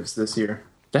narratives this year.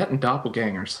 That and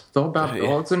doppelgangers. It's all about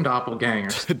dogs and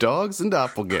doppelgangers. Dogs and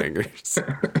doppelgangers.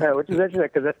 Yeah, which is interesting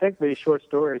because I think the short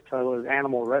story title is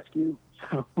Animal Rescue.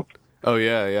 So. Oh,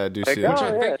 yeah, I do see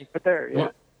that.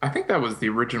 Well, I think that was the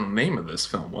original name of this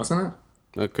film, wasn't it?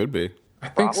 That could be. I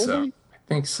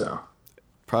think so.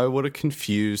 Probably would have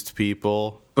confused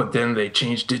people. But then they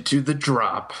changed it to The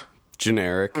Drop.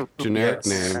 Generic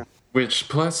name. Which,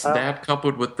 plus that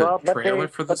coupled with the trailer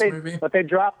for this movie. But they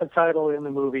dropped the title in the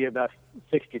movie about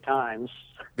 60 times.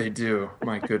 They do.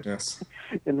 My goodness.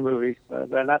 In the movie. But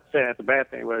not saying that's a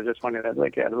bad thing, but it's just funny that,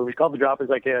 like, the movie's called The Drop. It's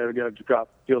like, we got to drop,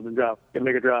 field and drop, get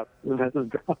make a drop. And that's a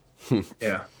drop.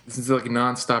 Yeah. This is like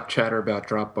nonstop chatter about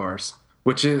drop bars.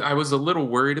 Which I was a little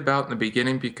worried about in the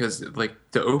beginning because, like,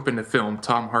 to open the film,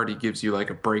 Tom Hardy gives you, like,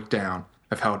 a breakdown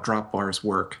of how drop bars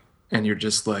work. And you're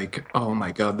just like, oh,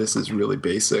 my God, this is really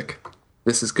basic.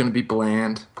 This is going to be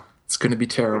bland. It's going to be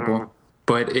terrible. Mm-hmm.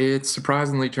 But it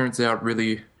surprisingly turns out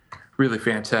really, really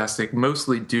fantastic,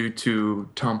 mostly due to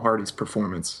Tom Hardy's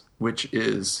performance, which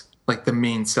is, like, the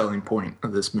main selling point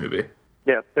of this movie.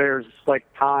 Yeah, there's, like,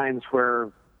 times where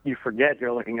you forget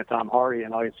you're looking at Tom Hardy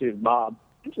and all you see is Bob.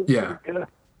 Yeah.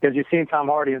 Because you've seen Tom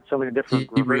Hardy in so many different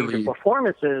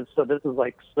performances, so this is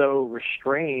like so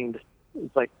restrained.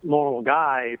 It's like normal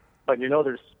guy, but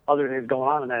there's other things going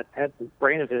on in that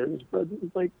brain of his. But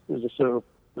it's like it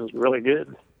was really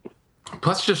good.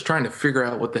 Plus, just trying to figure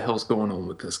out what the hell's going on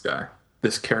with this guy,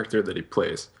 this character that he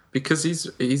plays, because he's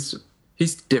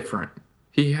different.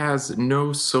 He has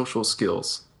no social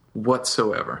skills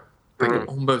whatsoever. Like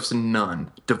almost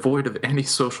none, devoid of any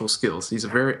social skills. He's a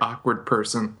very awkward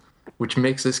person, which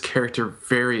makes this character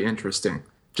very interesting.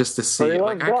 Just to see,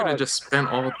 like, I could have just spent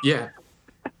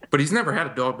but he's never had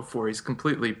a dog before. He's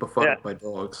completely befuddled by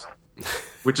dogs,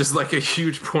 which is like a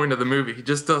huge point of the movie. He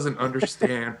just doesn't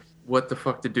understand what the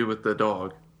fuck to do with the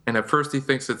dog. And at first he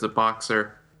thinks it's a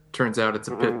boxer. Turns out it's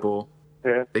a pit bull.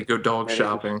 Yeah. They go dog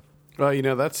shopping.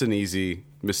 Well, that's an easy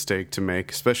mistake to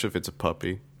make, especially if it's a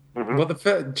puppy. Well,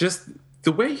 just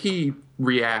the way he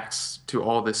reacts to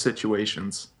all the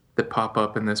situations that pop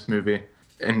up in this movie,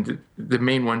 and the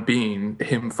main one being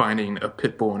him finding a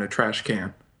pit bull in a trash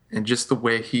can, and just the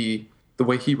way he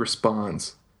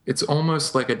responds, it's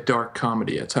almost like a dark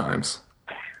comedy at times.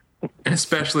 And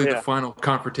especially the final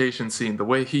confrontation scene, the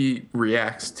way he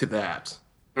reacts to that,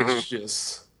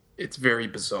 it's very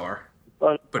bizarre.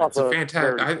 But it's a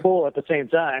fantastic, very cool at the same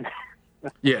time.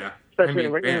 Yeah, Especially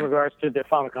in regards to the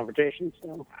final confrontation.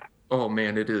 So. Oh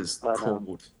man, it is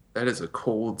cold. That is a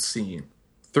cold scene.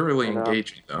 Thoroughly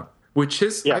engaging though. Which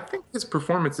I think his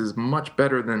performance is much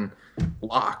better than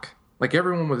Locke. Like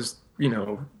everyone was,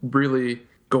 really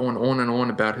going on and on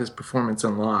about his performance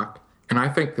in Locke, and I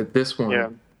think that this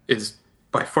one is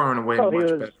by far and away much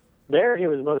better. There, he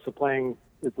was mostly playing.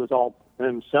 It was all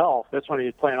himself. This one,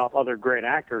 he's playing off other great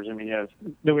actors. I mean,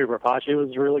 Louis Rapace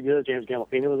was really good. James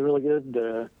Gandolfini was really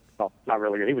good. Well, not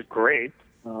really good. He was great.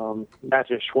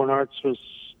 Matthew Schwarnartz was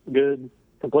good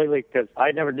completely because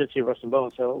I never did see Rust and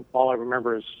Bone, so all I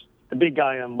remember is the big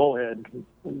guy on Bullhead.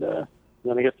 And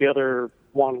then I guess the other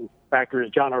one factor is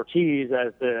John Ortiz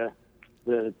as the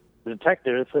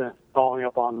detective following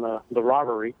up on the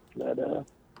robbery that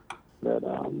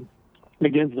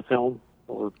begins the film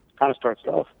or kind of starts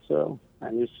off. So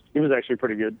and he was actually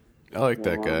pretty good. I like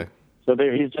that guy. So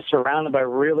he's just surrounded by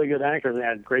really good actors and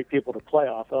had great people to play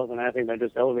off of, and I think that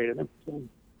just elevated him. So.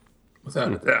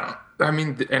 Without a doubt. I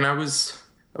mean, and I was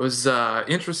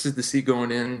interested to see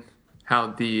going in how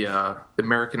the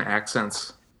American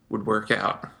accents would work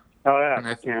out. Oh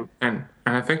yeah, and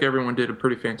I think everyone did a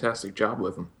pretty fantastic job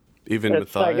with them. Even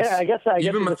Matthias. I guess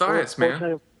even Matthias,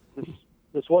 man.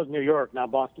 This was New York, not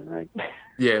Boston, right?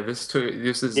 Yeah, this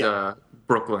is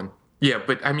Brooklyn. Yeah,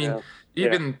 but I mean,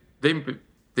 they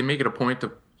make it a point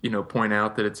to point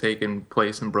out that it's taken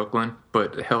place in Brooklyn,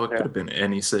 but hell, it could have been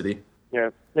any city. Yeah,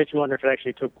 makes you wonder if it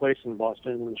actually took place in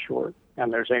Boston in short.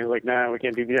 And they're saying like, no, we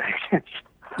can't do the accents.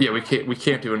 Yeah, we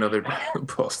can't do another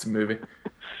Boston movie.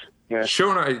 Yeah.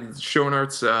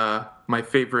 Schoenart's my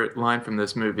favorite line from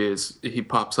this movie is he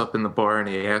pops up in the bar and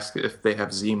he asks if they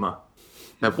have Zima.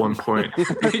 At one point,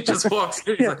 he just walks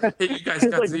in. He's like, "Hey, you guys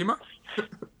got Zima?"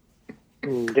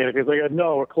 Yeah, he's like,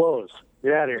 "No, we're closed.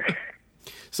 Get out of here."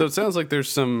 So it sounds like there's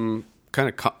some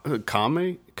kind of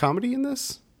comedy in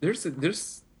this. There's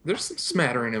some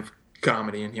smattering of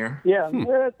comedy in here. Yeah,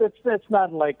 it's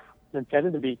not like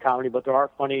intended to be comedy, but there are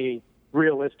funny,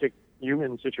 realistic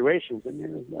human situations in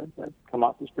here that come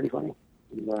off as pretty funny.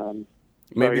 And,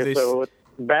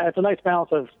 it's a nice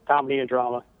balance of comedy and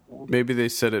drama. Maybe they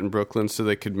set it in Brooklyn so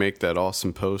they could make that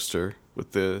awesome poster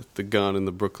with the gun and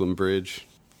the Brooklyn Bridge.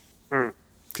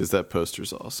 Because that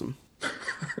poster's awesome.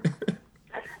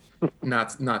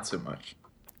 Not so much.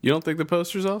 You don't think the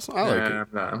poster's awesome? I like it.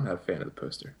 I'm not a fan of the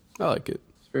poster. I like it.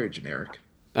 It's very generic.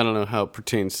 I don't know how it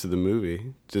pertains to the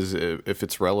movie. If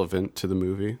it's relevant to the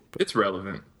movie. But. It's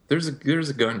relevant. There's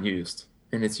a gun used,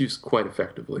 and it's used quite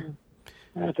effectively.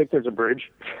 I think there's a bridge.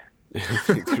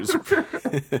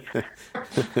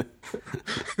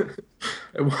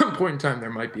 At one point in time, there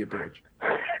might be a bridge.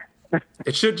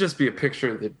 It should just be a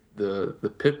picture that the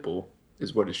pit bull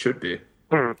is what it should be.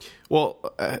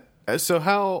 Well, so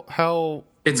how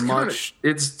it's much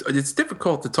it's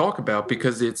difficult to talk about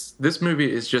because this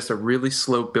movie is just a really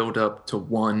slow build up to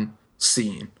one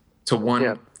scene, to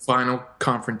one final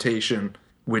confrontation,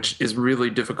 which is really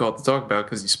difficult to talk about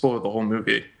because you spoil the whole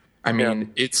movie. I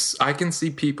mean, I can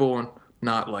see people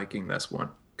not liking this one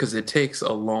because it takes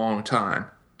a long time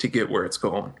to get where it's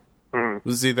going.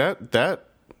 See, that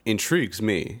intrigues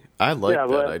me. I like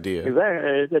that idea.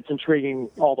 Exactly. It's intriguing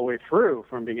all the way through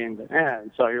from beginning to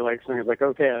end. So you're like, something's like,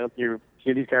 okay, you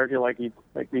see these characters,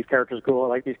 like these characters cool, I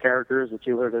like these characters, let's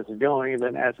see where this is going. And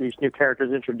then as these new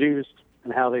characters introduced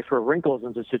and how they throw wrinkles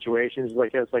into situations,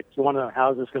 it's like you want to know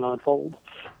how is this going to unfold.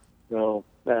 So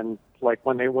then, like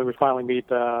when we finally meet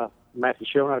Matthew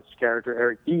Schoenartz's character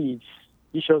Eric Deeds,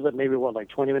 he shows up maybe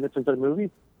 20 minutes into the movie.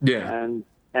 Yeah, and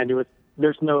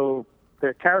there's no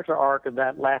the character arc of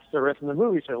that lasts the rest of the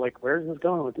movie. So like, where's this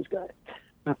going with this guy?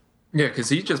 Yeah, because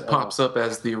he just pops up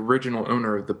as the original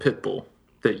owner of the pit bull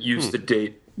that used to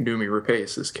date Noomi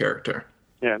Rapace's character.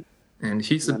 Yeah, and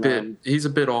he's a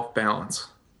bit off balance.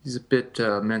 He's a bit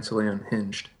mentally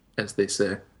unhinged, as they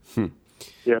say.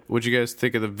 Yeah. What'd you guys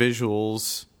think of the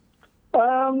visuals?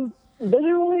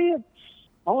 Visually, it's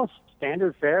almost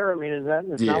standard fare. I mean,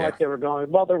 it's not like they were going.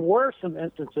 Well, there were some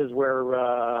instances where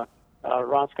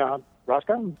Roscoe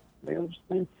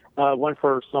went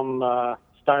for some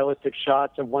stylistic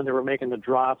shots of when they were making the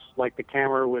drops, like the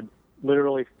camera would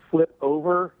literally flip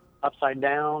over upside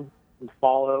down and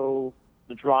follow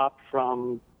the drop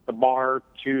from the bar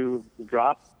to the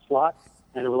drop slot,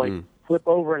 and it would like flip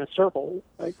over in a circle,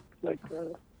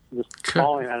 just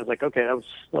following that. I was like, okay, I was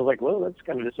like, well, that's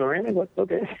kind of disorienting, but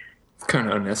okay. It's kind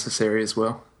of unnecessary as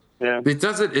well. Yeah. It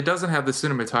doesn't have the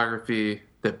cinematography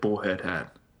that Bullhead had.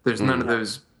 There's none of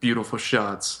those beautiful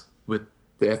shots with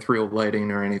the ethereal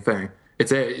lighting or anything.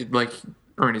 It's like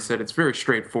Ernie said, it's very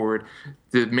straightforward.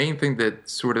 The main thing that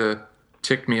sort of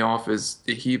ticked me off is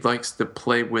he likes to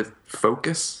play with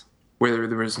focus, where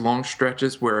there was long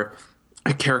stretches where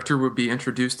a character would be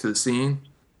introduced to the scene,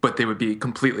 but they would be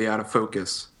completely out of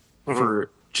focus for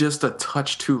just a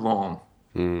touch too long.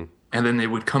 And then they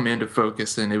would come into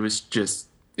focus, and it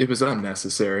was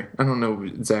unnecessary. I don't know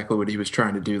exactly what he was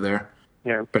trying to do there.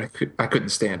 Yeah. But I couldn't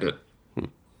stand it.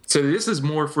 So this is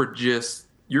more for just,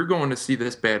 you're going to see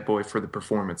this bad boy for the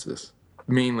performances.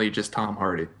 Mainly just Tom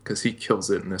Hardy, because he kills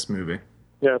it in this movie.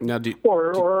 Yeah. Now,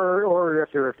 or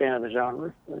if you're a fan of the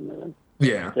genre. And,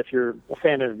 Yeah. if you're a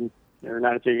fan of, you're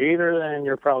not into either, then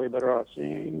you're probably better off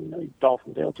seeing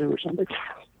Dolphin Tale 2 or something.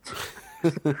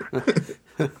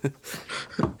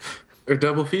 Or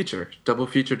double feature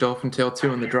Dolphin Tale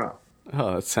 2 and The Drop.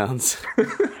 Oh, that sounds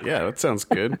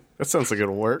good. That sounds like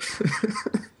it'll work.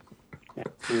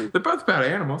 They're both about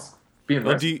animals being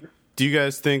Well, do you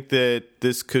guys think that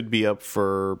this could be up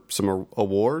for some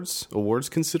awards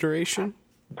consideration?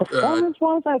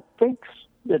 Performance-wise, I think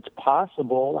it's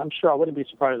possible. I'm sure I wouldn't be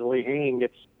surprised if Lee Hain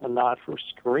gets a nod for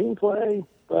screenplay,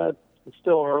 but it's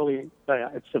still early.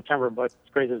 It's September, but it's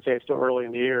crazy to say it's still early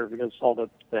in the year because all the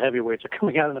heavyweights are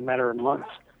coming out in a matter of months.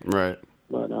 Right.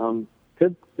 But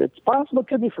it's possible it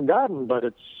could be forgotten,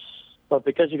 but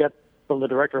because you got from the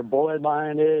director of Bullhead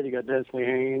behind it, you got Dennis Lee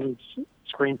Hain's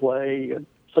screenplay, you got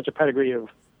such a pedigree of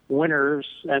winners,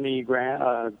 Emmy,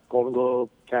 Golden Globe,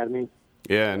 Academy.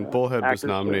 Yeah, and Bullhead was actors,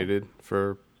 nominated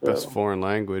for Best Foreign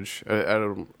Language. I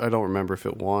don't remember if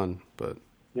it won, but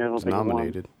Yeah, I don't it was think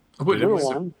nominated. It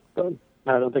won. But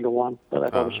I don't think it won, but I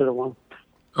probably should have won.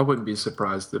 I wouldn't be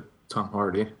surprised if Tom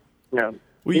Hardy. Yeah.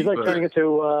 He's like turning it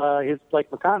to, he's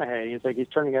like McConaughey. He's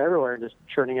turning it everywhere and just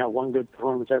churning out one good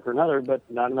performance after another, but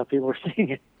not enough people are seeing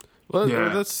it. Well,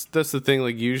 that's the thing.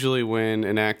 Like, usually when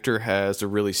an actor has a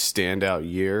really standout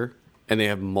year and they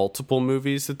have multiple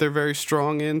movies that they're very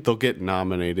strong in, they'll get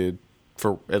nominated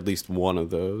for at least one of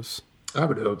those. I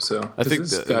would hope so. I think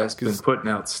this guy's been putting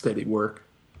out steady work.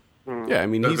 Yeah, I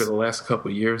mean, over the last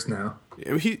couple of years now.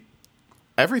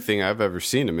 Everything I've ever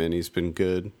seen him in, he's been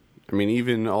good. I mean,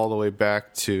 even all the way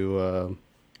back to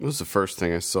what was the first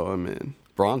thing I saw him in?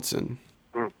 Bronson.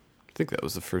 I think that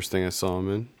was the first thing I saw him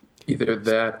in. Either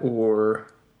that or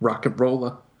Rock and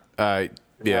Rolla. I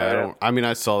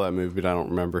saw that movie, but I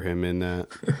don't remember him in that.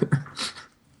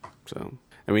 So,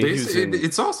 I mean,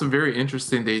 it's also very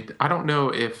interesting. I don't know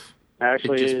if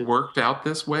it just worked out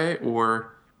this way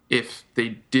or if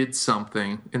they did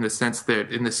something in the sense that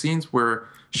in the scenes where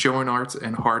Schoenarts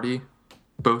and Hardy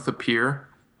both appear,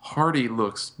 Hardy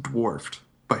looks dwarfed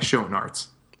by Schoenarts.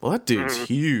 Well, that dude's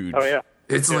huge. Oh, yeah.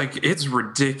 It's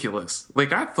ridiculous.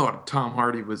 Like, I thought Tom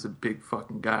Hardy was a big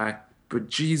fucking guy, but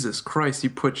Jesus Christ, you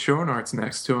put Schoenarts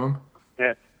next to him.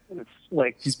 Yeah, it's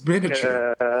like he's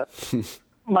miniature.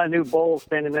 My new bowl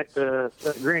standing next to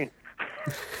Seth Green.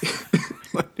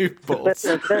 My new bowl.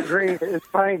 Seth Green is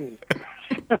tiny.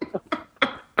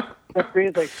 Seth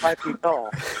Green's like 5 feet tall.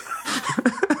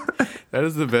 That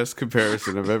is the best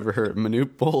comparison I've ever heard.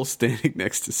 Manute Bol standing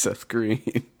next to Seth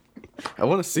Green. I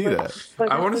want to see that.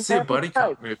 I want to see a buddy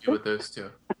cop movie with those two.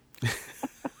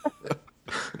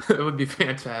 That would be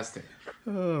fantastic. I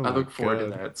look forward to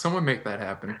that. Someone make that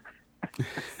happen.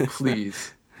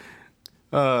 Please.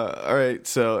 All right,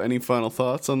 so any final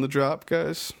thoughts on The Drop,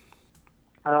 guys?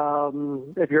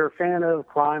 If you're a fan of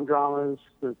crime dramas,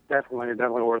 it's definitely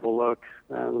worth a look.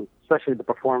 Especially the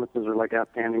performances are like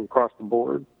outstanding across the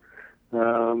board.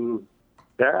 I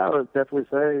would definitely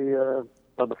say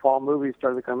of the fall movies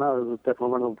started to come out, it was definitely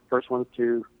one of the first ones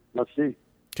to must see.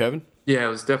 Kevin? Yeah, I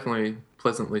was definitely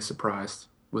pleasantly surprised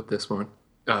with this one.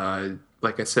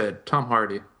 Like I said, Tom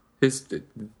Hardy,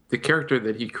 the character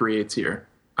that he creates here,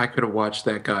 I could have watched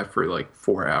that guy for like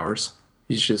 4 hours.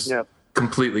 He's just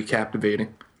completely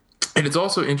captivating. And it's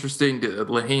also interesting to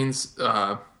Lahane's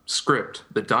script,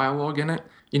 the dialogue in it.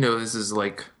 You know, this is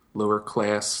like lower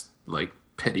class, like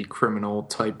petty criminal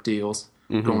type deals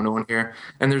going on here.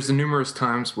 And there's numerous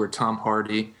times where Tom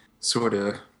Hardy sort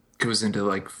of goes into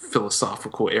like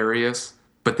philosophical areas,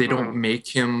 but they don't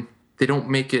make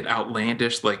it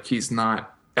outlandish. Like, he's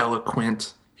not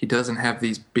eloquent. He doesn't have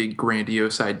these big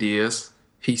grandiose ideas.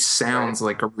 he sounds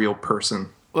like a real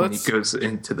person when he goes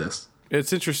into this.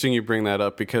 It's interesting you bring that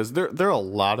up because there are a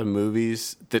lot of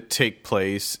movies that take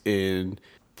place in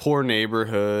poor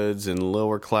neighborhoods and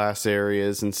lower class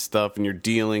areas and stuff, and you're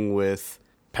dealing with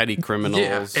petty criminals.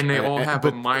 Yeah, and they all have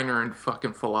a minor in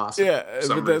fucking philosophy. Yeah,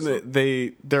 but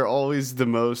then they're always the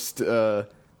most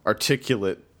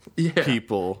articulate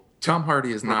people. Tom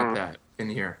Hardy is not that in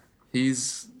here.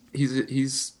 He's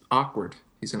awkward.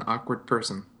 He's an awkward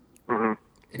person, and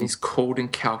he's cold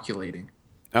and calculating.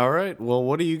 All right. Well,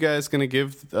 what are you guys going to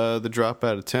give the drop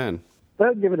out of 10?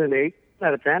 I'd give it an 8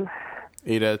 out of 10.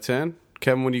 8 out of 10?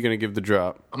 Kevin, what are you going to give the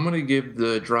drop? I'm going to give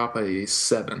the drop a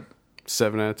 7.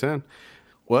 7 out of 10.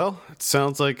 Well, it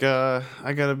sounds like I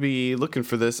got to be looking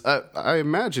for this. I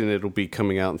imagine it'll be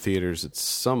coming out in theaters at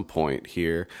some point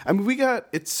here. I mean,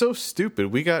 it's so stupid.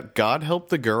 We got God Help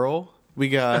the Girl. We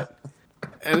got,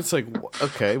 and it's like,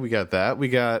 okay, we got that. We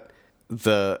got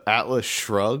the Atlas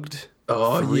Shrugged.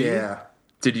 Oh, 3. Yeah.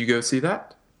 Did you go see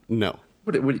that? No.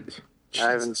 What I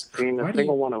haven't seen a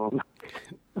single one of them.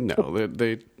 No,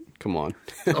 they come on.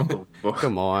 Oh,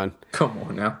 Come on. Come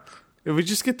on now. We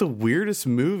just get the weirdest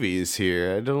movies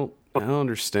here. I don't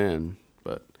understand.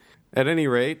 But at any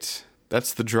rate,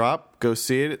 that's the drop. Go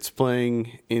see it. It's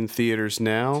playing in theaters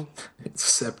now.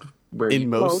 Except where in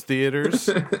most theaters.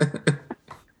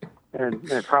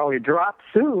 And it probably drop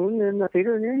soon in the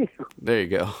theater near you. There you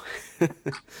go.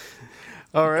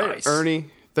 All right, Nice. Ernie,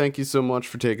 thank you so much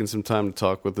for taking some time to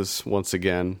talk with us once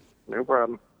again. No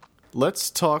problem. Let's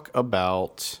talk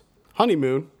about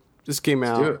Honeymoon. This came do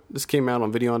out. it. This came out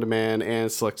on video on demand and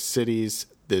select cities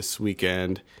this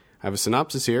weekend. I have a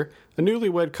synopsis here. A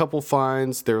newlywed couple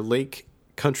finds their lake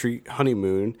country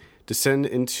honeymoon descend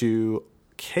into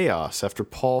chaos after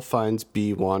Paul finds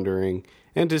Bee wandering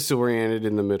and disoriented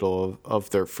in the middle of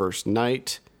their first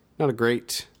night. Not a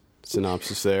great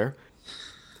synopsis there.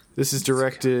 This is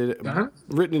written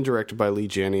and directed by Lee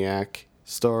Janiak.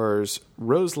 Stars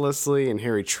Rose Leslie and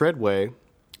Harry Treadway.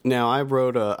 Now,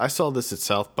 I saw this at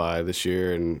South by this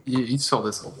year, and you saw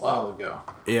this a while ago.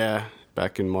 yeah,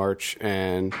 back in March,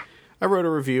 and I wrote a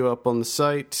review up on the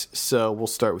site. So we'll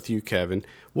start with you, Kevin.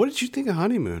 What did you think of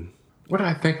Honeymoon? What did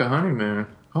I think of Honeymoon?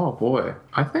 Oh boy,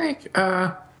 I think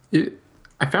I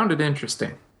found it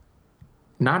interesting.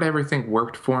 Not everything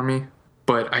worked for me,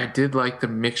 but I did like the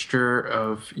mixture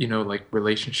of like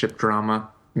relationship drama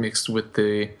mixed with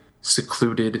the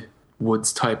secluded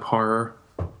woods type horror.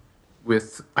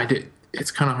 It's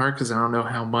kind of hard because I don't know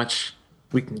how much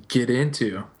we can get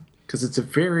into because it's a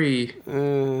very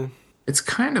it's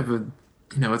kind of a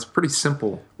it's pretty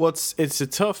simple. Well, it's a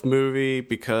tough movie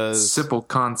because Simple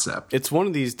concept. it's one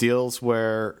of these deals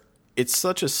where it's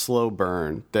such a slow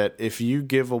burn that if you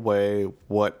give away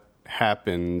what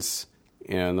happens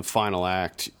in the final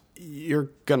act, you're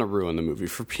gonna ruin the movie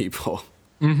for people.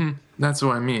 That's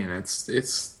what I mean.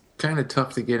 It's kind of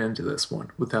tough to get into this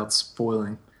one without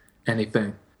spoiling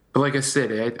anything. But like I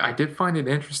said, I did find it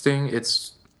interesting.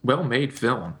 It's well-made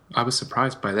film. I was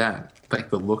surprised by that. Like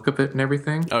the look of it and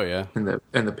everything. Oh yeah. And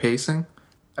the pacing.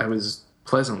 I was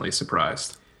pleasantly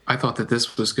surprised. I thought that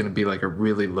this was going to be like a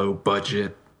really low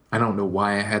budget. I don't know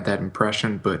why I had that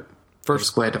impression, but I was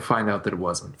glad to find out that it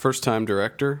wasn't. First time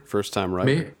director, first time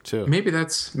writer too. Maybe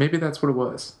that's what it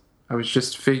was. I was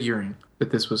just figuring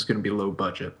that this was going to be low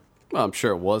budget. Well, I'm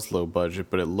sure it was low budget,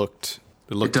 but it looked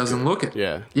It doesn't good. look it.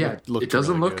 Yeah. It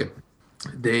doesn't really look good.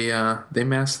 it. They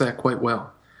masked that quite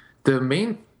well. The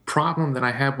main problem that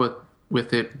I had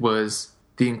with it was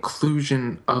the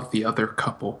inclusion of the other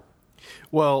couple.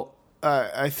 Well,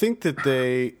 I think that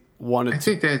they wanted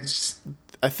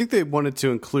I think they wanted to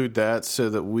include that so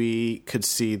that we could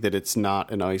see that it's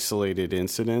not an isolated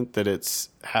incident, that it's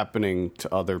happening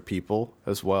to other people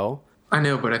as well. I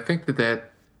know, but I think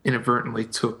that inadvertently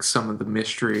took some of the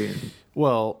mystery.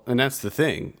 And that's the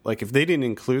thing. Like, if they didn't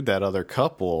include that other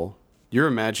couple, your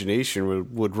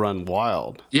imagination would run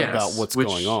wild about what's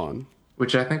going on.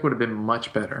 Which I think would have been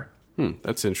much better.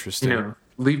 That's interesting.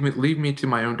 Leave me to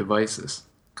my own devices,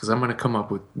 because I'm going to come up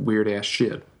with weird ass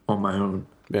shit on my own.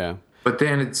 Yeah. But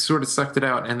then it sort of sucked it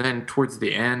out, and then towards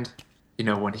the end,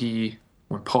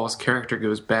 when Paul's character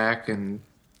goes back, and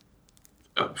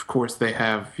of course they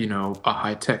have a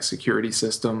high-tech security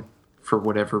system for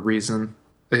whatever reason.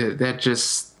 That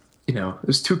just it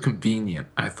was too convenient.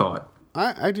 I thought.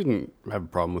 I didn't have a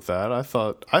problem with that. I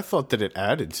thought that it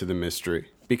added to the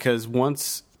mystery, because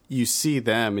once you see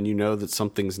them and you know that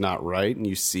something's not right, and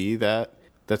you see that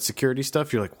security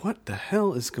stuff, you're like, what the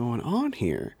hell is going on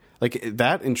here? Like,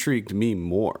 that intrigued me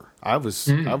more. I was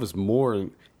more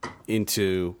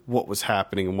into what was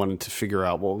happening and wanted to figure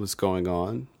out what was going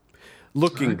on.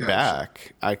 Looking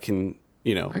back, I can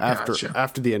You know, gotcha.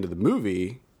 after the end of the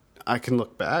movie, I can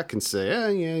look back and say,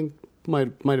 yeah,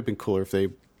 might have been cooler if they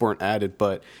weren't added.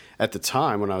 But at the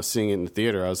time when I was seeing it in the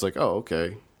theater, I was like, oh,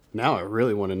 okay. Now I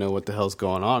really want to know what the hell's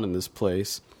going on in this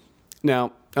place.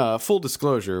 Now, full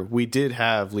disclosure, we did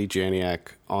have Lee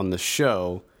Janiak on the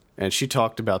show, and she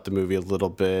talked about the movie a little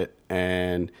bit.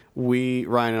 And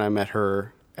Ryan and I met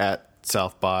her at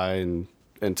South by and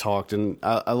talked, and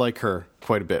I like her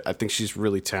quite a bit. I think she's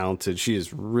really talented. She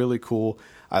is really cool.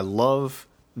 I love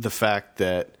the fact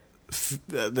that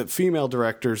that female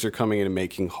directors are coming in and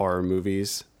making horror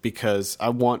movies, because I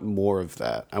want more of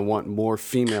that. I want more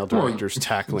female directors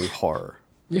tackling horror.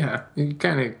 Yeah,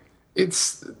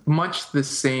 it's much the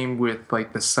same with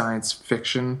like the science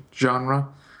fiction genre.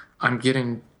 I'm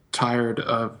getting tired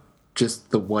of just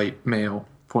the white male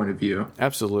point of view.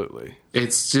 Absolutely.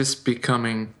 It's just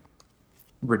becoming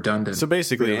redundant. So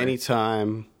basically, really.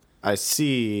 anytime I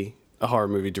see a horror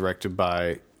movie directed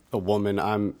by a woman,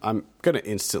 I'm gonna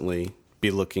instantly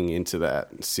be looking into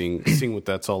that and seeing what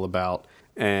that's all about.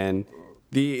 And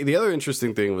the other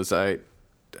interesting thing was I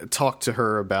talked to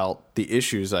her about the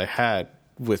issues I had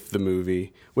with the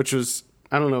movie, which was,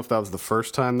 I don't know if that was the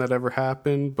first time that ever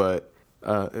happened, but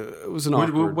it was an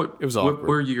awkward. It was awkward.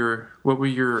 What were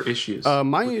your issues?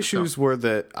 My issues were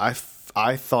that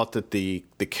I thought that the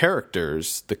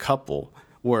characters, the couple,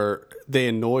 they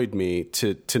annoyed me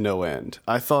to no end.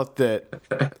 I thought that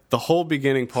the whole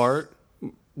beginning part,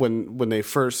 when they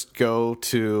first go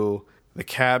to the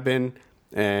cabin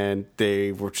and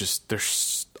they're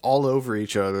all over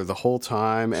each other the whole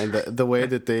time, and the way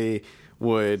that they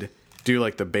would do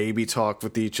like the baby talk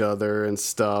with each other and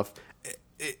stuff,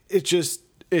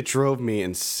 it drove me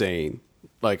insane.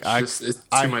 Like I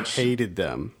hated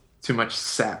them. Too much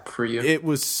sap for you. It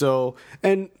was so.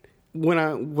 And when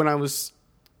I was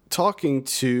talking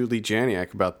to Lee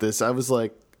Janiak about this, I was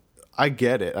like, I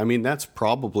get it. I mean, that's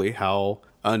probably how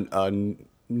a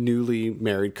newly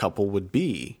married couple would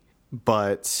be,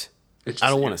 but I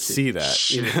don't want to see that.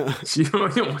 You know? You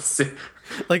don't want to see.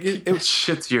 Like it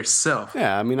shit to yourself.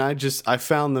 Yeah, I mean, I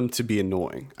found them to be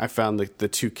annoying. I found the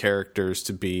two characters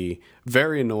to be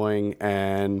very annoying,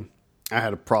 and I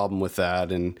had a problem with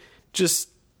that. And just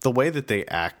the way that they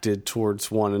acted towards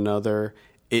one another,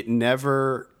 it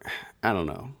never, I don't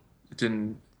know.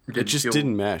 It just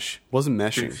didn't mesh. Wasn't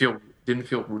meshing. Didn't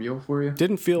feel real for you?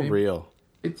 Didn't feel real.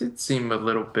 It did seem a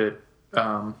little bit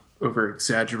over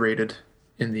exaggerated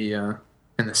in the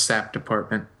sap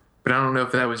department. But I don't know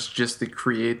if that was just to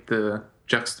create the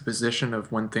juxtaposition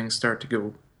of when things start to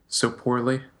go so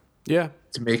poorly. Yeah.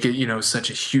 To make it,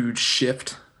 such a huge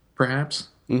shift, perhaps.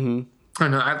 Mm-hmm. I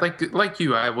don't know. Like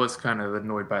you, I was kind of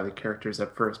annoyed by the characters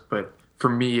at first, but for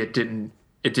me, it didn't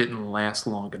last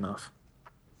long enough.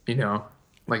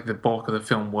 Like the bulk of the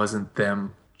film wasn't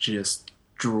them just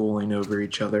drooling over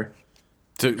each other.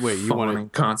 So wait,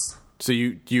 So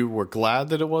you were glad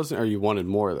that it wasn't, or you wanted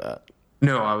more of that?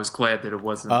 No, I was glad that it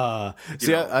wasn't. I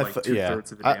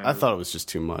thought it was just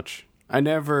too much.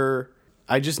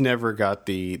 I just never got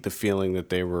the feeling that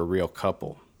they were a real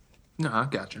couple. No, I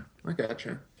gotcha.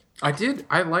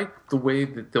 I liked the way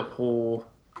that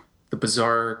the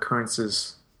bizarre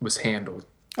occurrences was handled.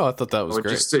 Oh, I thought that was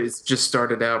great. It just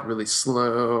started out really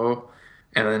slow,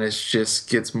 and then it just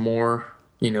gets more,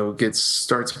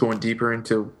 starts going deeper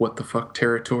into what the fuck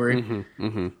territory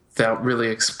without really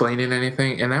explaining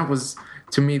anything. And that was,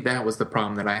 to me, that was the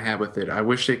problem that I had with it. I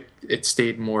wish it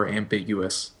stayed more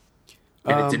ambiguous,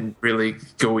 and it didn't really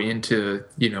go into,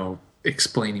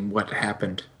 explaining what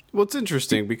happened. Well, it's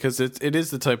interesting because it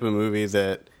is the type of movie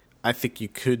that I think you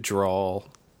could draw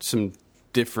some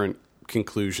different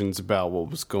conclusions about what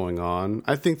was going on.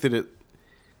 I think that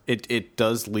it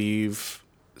does leave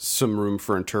some room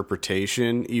for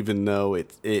interpretation, even though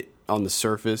it on the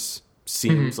surface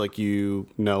seems like you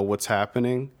know what's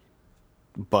happening.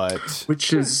 But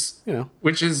which is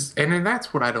and then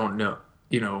that's what I don't know.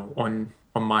 On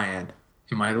my end,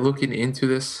 am I looking into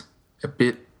this a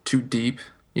bit too deep?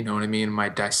 You know what I mean? Am I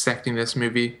dissecting this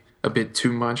movie a bit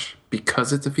too much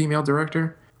because it's a female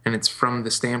director and it's from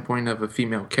the standpoint of a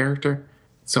female character?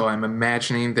 So I'm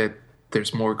imagining that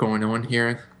there's more going on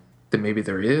here than maybe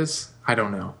there is. I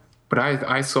don't know. But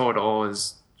I saw it all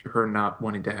as her not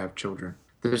wanting to have children.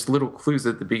 There's little clues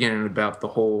at the beginning about the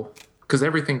whole... Because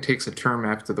everything takes a turn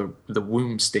after the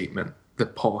womb statement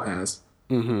that Paul has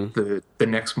the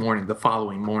next morning, the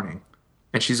following morning.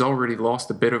 And she's already lost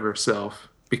a bit of herself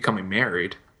becoming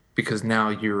married, because now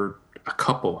you're a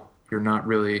couple. You're not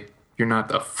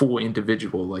a full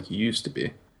individual like you used to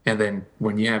be. And then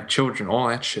when you have children, all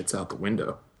that shit's out the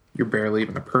window. You're barely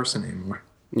even a person anymore.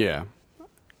 Yeah.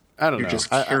 I don't know. You're just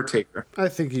caretaker. I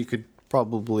think you could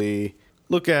probably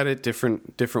look at it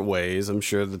different ways. I'm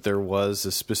sure that there was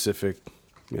a specific,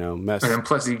 mess. And then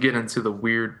plus you get into the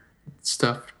weird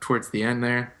stuff towards the end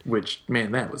there, which,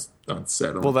 man, that was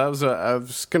unsettling. Well, I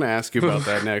was going to ask you about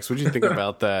that next. What did you think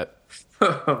about that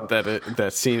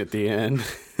that scene at the end?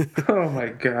 Oh my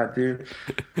God, dude.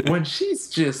 When she's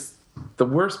just, the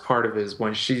worst part of it is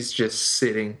when she's just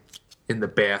sitting in the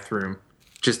bathroom,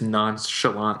 just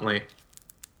nonchalantly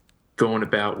going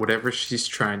about whatever she's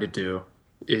trying to do,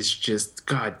 is just,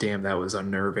 God damn, that was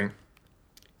unnerving.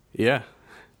 Yeah.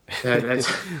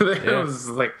 That was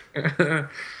like,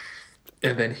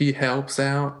 and then he helps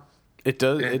out. It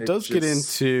does get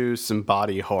into some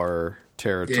body horror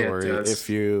territory. Yeah, it does.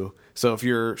 If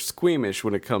you're squeamish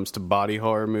when it comes to body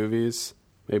horror movies,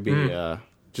 maybe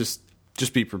just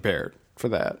be prepared for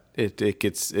that. It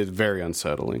gets very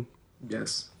unsettling.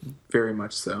 Yes, very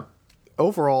much so.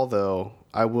 Overall, though,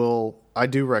 I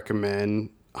do recommend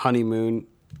Honeymoon,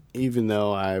 even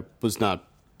though I was not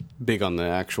big on the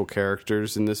actual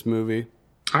characters in this movie.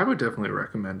 I would definitely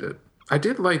recommend it. I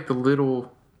did like the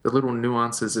little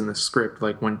nuances in the script,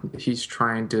 like when he's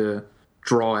trying to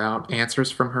draw out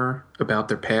answers from her about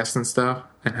their past and stuff,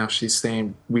 and how she's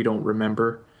saying we don't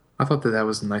remember. I thought that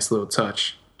was a nice little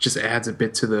touch. Just adds a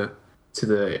bit to the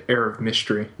air of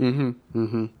mystery.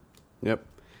 Yep.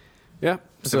 Yeah.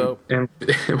 So and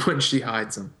when she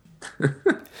hides him.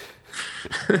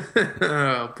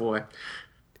 Oh boy,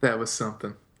 that was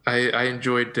something. I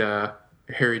enjoyed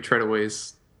Harry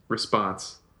Treadaway's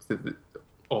response to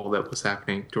all that was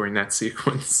happening during that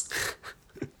sequence.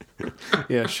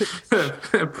 Yeah,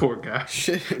 poor guy.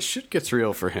 Shit gets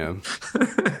real for him.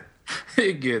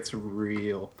 It gets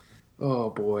real. Oh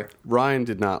boy. Ryan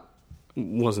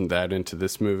wasn't that into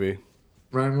this movie.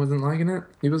 Ryan wasn't liking it?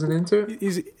 He wasn't into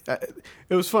it?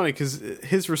 It was funny because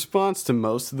his response to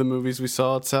most of the movies we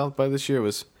saw at South by this year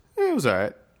was, it was all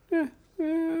right. Yeah,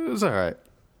 it was all right.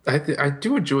 I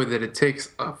do enjoy that it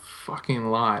takes a fucking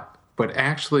lot, but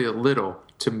actually a little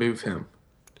to move him.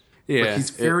 Yeah. Like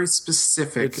he's very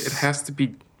specific. It has to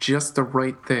be just the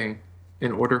right thing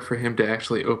in order for him to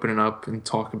actually open it up and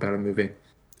talk about a movie.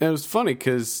 And it was funny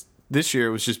because this year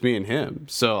it was just me and him.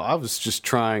 So I was just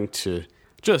trying to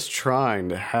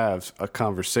have a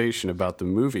conversation about the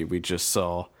movie we just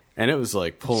saw. And it was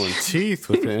like pulling teeth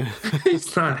with him.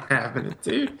 He's not having it,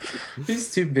 dude.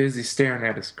 He's too busy staring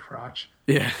at his crotch.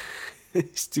 Yeah.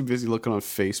 He's too busy looking on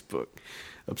Facebook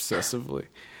obsessively.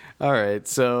 All right.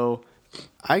 So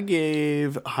I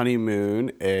gave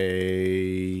Honeymoon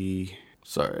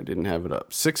sorry, I didn't have it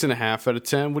up. 6.5 out of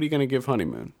 10. What are you going to give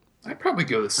Honeymoon? I'd probably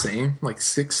go the same, like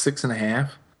 6.5.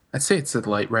 I'd say it's a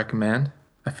light recommend.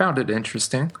 I found it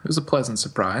interesting. It was a pleasant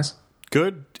surprise.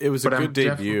 Good. It was a good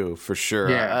debut for sure.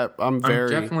 Yeah, I'm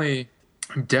definitely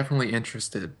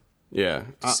interested. Yeah,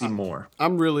 to see more.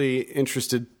 I'm really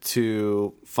interested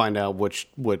to find out what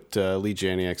Lee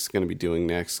Janiak's going to be doing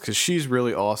next because she's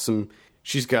really awesome.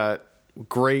 She's got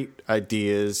great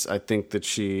ideas. I think that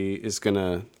she is going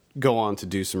to go on to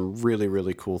do some really,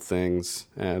 really cool things,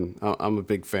 and I'm a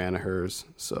big fan of hers.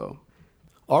 So,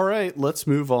 all right, let's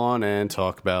move on and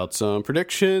talk about some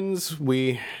predictions.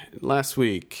 Last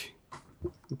week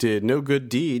did No Good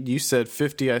Deed. You said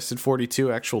 50, I said 42,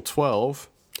 actual 12.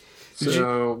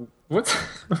 So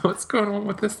what's going on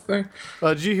with this thing?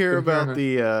 Did you hear about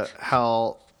the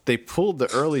how they pulled the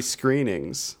early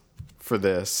screenings for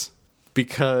this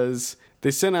because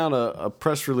they sent out a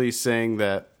press release saying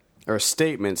that, or a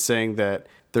statement saying that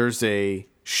there's a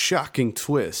shocking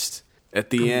twist at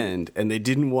the end, and they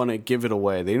didn't want to give it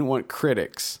away. They didn't want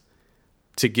critics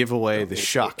to give away the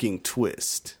shocking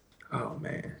twist. Oh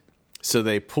man! So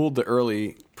they pulled the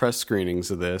early press screenings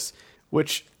of this,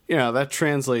 which that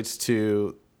translates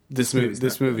to this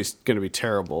movie's going to be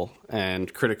terrible,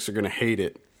 and critics are going to hate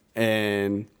it.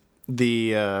 And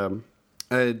I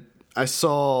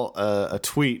saw a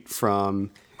tweet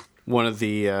from one of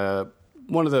the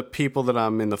people that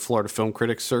I'm in the Florida Film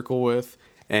Critics Circle with,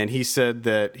 and he said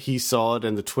that he saw it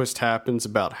and the twist happens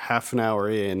about half an hour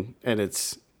in, and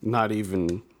it's not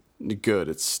even good.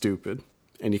 It's stupid,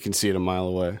 and you can see it a mile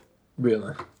away.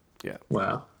 Really? Yeah.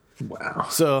 Wow.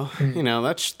 So,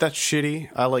 that's shitty.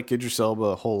 I like Idris Elba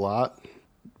a whole lot,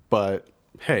 but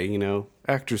hey,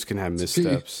 actors can have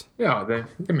missteps. Yeah,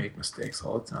 they make mistakes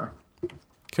all the time.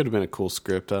 Could have been a cool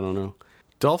script. I don't know.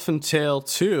 Dolphin Tale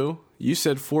 2, you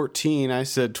said 14, I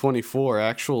said 24,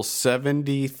 actual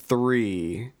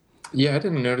 73. Yeah, I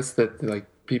didn't notice that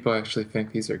people actually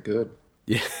think these are good.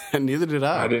 Yeah, neither did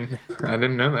I. I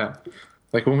didn't know that.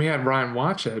 Like when we had Ryan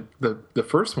watch it, the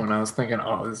first one, I was thinking,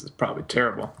 oh, this is probably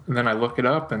terrible. And then I look it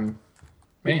up and,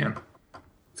 man,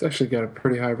 it's actually got a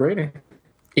pretty high rating.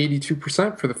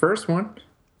 82% for the first one.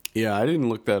 Yeah, I didn't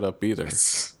look that up either.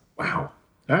 Wow.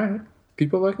 All right.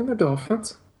 People liking the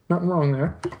Dolphins. Nothing wrong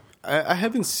there. I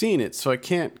haven't seen it, so I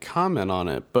can't comment on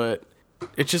it, but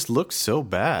it just looks so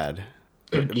bad.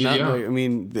 I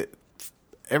mean,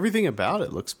 everything about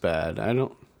it looks bad. I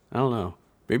don't know.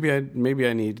 Maybe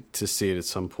I need to see it at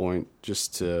some point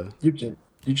just to.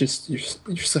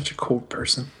 You're such a cold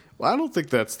person. Well, I don't think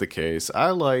that's the case.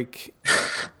 I like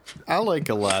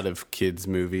a lot of kids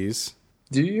movies.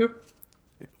 Do you?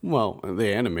 Well,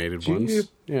 the animated ones.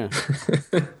 Yeah.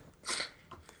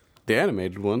 The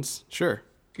animated ones, sure.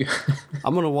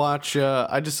 I'm going to watch,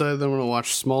 I decided that I'm going to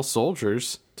watch Small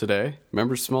Soldiers today.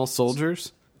 Remember Small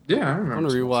Soldiers? Yeah, I remember. I'm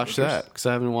going to rewatch that because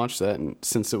I haven't watched that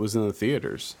since it was in the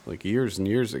theaters, like years and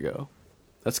years ago.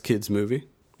 That's a kid's movie.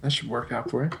 That should work out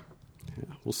for you.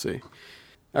 Yeah, we'll see.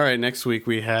 All right, next week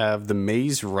we have The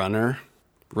Maze Runner.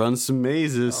 Run some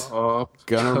mazes.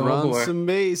 Gonna run some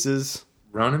mazes.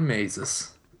 Running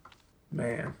mazes.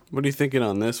 Man. What are you thinking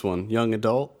on this one? Young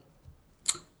adult?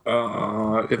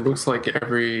 It looks like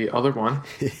every other one.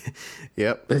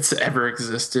 Yep. That's ever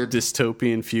existed.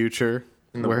 Dystopian future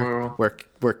in the world.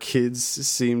 Where kids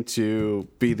seem to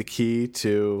be the key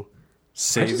to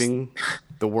saving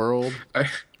the world.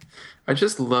 I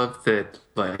just love that,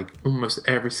 like, almost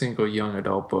every single young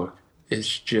adult book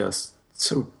is just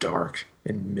so dark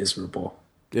and miserable.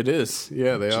 It is.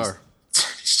 Yeah, they are.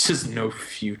 It's just no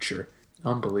future.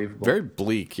 Unbelievable. Very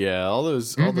bleak, yeah. All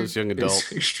those young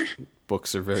adult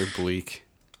books are very bleak.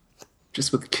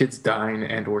 Just with kids dying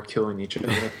and or killing each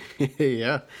other.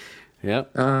 Yeah. Yeah.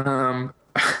 I'm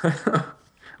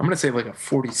gonna say like a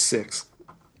 46.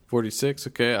 46,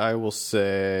 okay. I will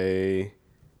say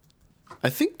I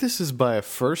think this is by a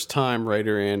first-time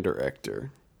writer and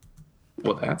director.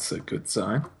 Well, that's a good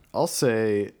sign. I'll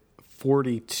say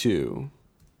 42.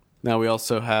 Now we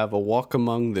also have A Walk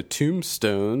Among the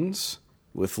Tombstones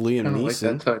with Liam Neeson. I like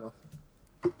that title.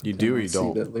 You do or you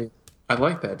don't? I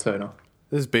like that title.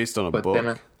 This is based on a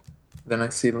book. Then I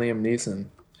see Liam Neeson,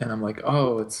 and I'm like,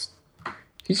 oh,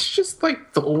 he's just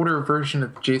like the older version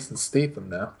of Jason Statham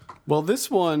now. Well, this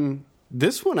one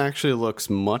actually looks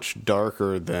much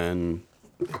darker than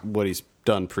what he's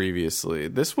done previously.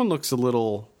 This one looks a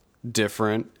little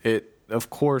different. It, of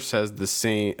course, has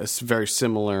a very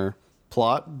similar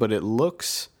plot, but it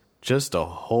looks just a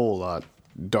whole lot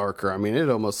darker. I mean, it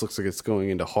almost looks like it's going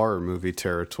into horror movie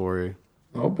territory.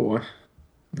 Oh boy,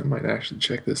 I might actually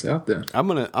check this out then. I'm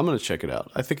gonna check it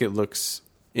out. I think it looks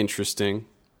interesting.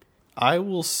 I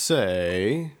will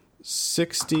say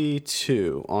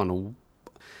 62 on.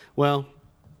 Well,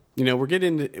 you know, we're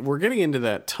getting into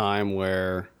that time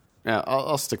where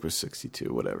I'll stick with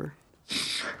 62. Whatever.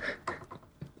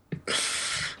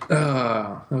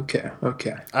 Okay.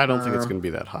 I don't think it's going to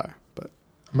be that high, but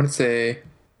I'm gonna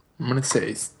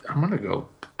go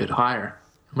a bit higher.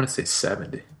 I'm gonna say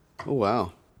 70. Oh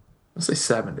wow. I'll say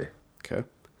 70. Okay.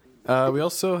 We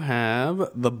also have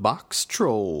The Box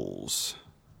Trolls.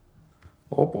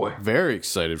 Oh boy. Very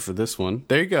excited for this one.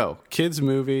 There you go. Kids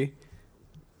movie,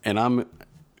 and I'm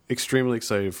extremely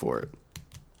excited for it.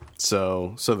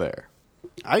 So there.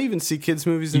 I even see kids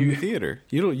movies in the theater.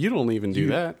 You don't even do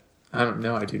that. I don't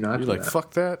know. I do not. You're like,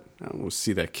 fuck that. I don't want to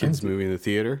see that kids movie in the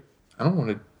theater. I don't want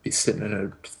to be sitting in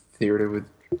a theater with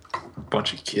a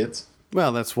bunch of kids.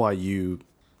 Well, that's why you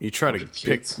try to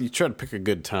pick a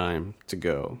good time to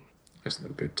go. There's no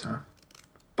good time.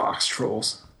 Box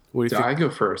Trolls. What do you think? I go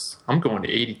first. I'm going to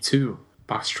 82.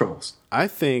 Box Trolls. I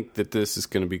think that this is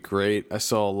going to be great. I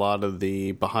saw a lot of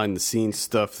the behind the scenes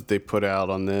stuff that they put out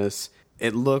on this.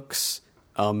 It looks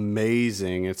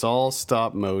amazing. It's all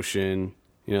stop motion.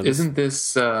 You know, isn't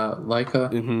this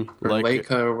Leica? Mm-hmm. Or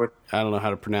Leica or what? I don't know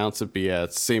how to pronounce it, but yeah,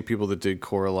 it's the same people that did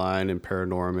Coraline and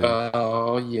Paranorman.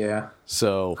 Oh, yeah.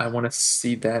 So I want to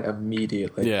see that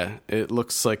immediately. Yeah, it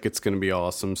looks like it's going to be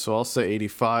awesome. So I'll say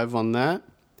 85 on that.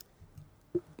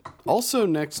 Also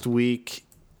next week,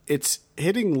 it's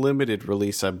hitting limited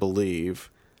release, I believe,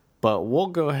 but we'll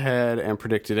go ahead and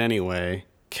predict it anyway.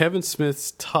 Kevin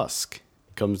Smith's Tusk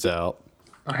comes out.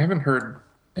 I haven't heard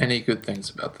any good things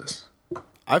about this.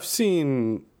 I've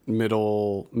seen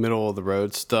middle of the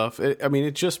road stuff. It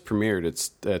just premiered.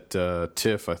 It's at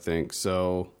TIFF, I think.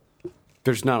 So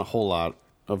there's not a whole lot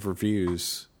of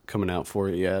reviews coming out for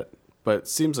it yet. But it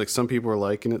seems like some people are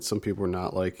liking it, some people are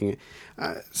not liking it.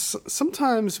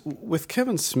 Sometimes with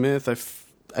Kevin Smith,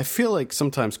 I feel like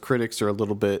sometimes critics are a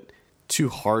little bit too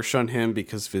harsh on him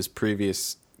because of his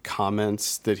previous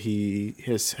comments that he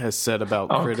has said about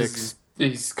critics.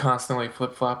 He's constantly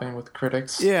flip-flopping with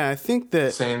critics. Yeah, I think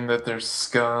that... saying that they're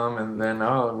scum and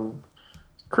then,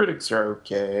 critics are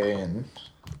okay. And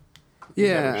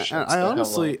Yeah, shuts the hell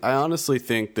up. I honestly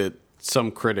think that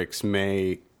some critics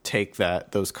may take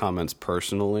those comments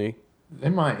personally, They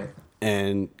might.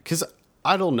 and because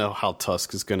I don't know how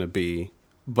Tusk is going to be,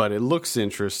 but it looks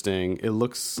interesting. It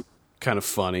looks kind of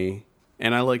funny,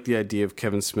 and I like the idea of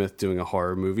Kevin Smith doing a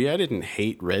horror movie. I didn't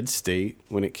hate Red State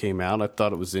when it came out. I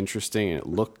thought it was interesting, and it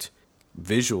looked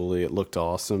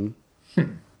awesome.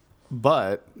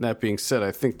 But that being said,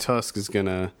 I think Tusk is going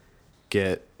to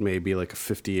get maybe like a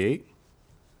 58.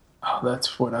 Oh,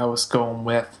 that's what I was going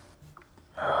with.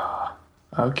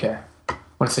 Okay. I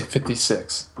want to say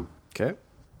 56. Okay.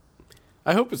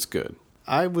 I hope it's good.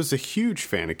 I was a huge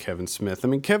fan of Kevin Smith. I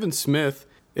mean, Kevin Smith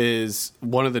is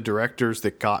one of the directors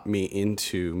that got me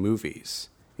into movies,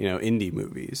 indie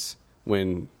movies.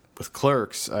 With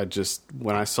Clerks,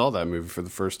 when I saw that movie for the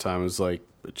first time, it was like,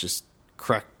 it just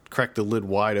cracked the lid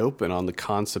wide open on the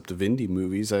concept of indie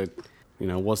movies. I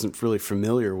wasn't really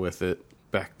familiar with it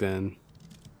back then.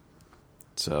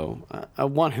 So I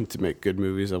want him to make good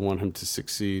movies. I want him to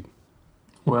succeed.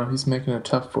 Well, he's making it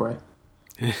tough for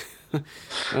you.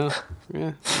 Well,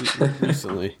 yeah,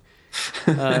 recently.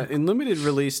 In limited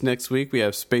release next week, we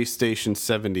have Space Station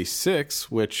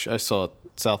 76, which I saw at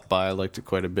South by. I liked it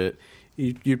quite a bit.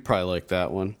 You'd probably like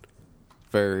that one.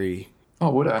 Very,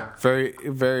 would I? very,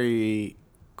 very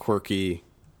quirky,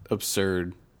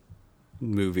 absurd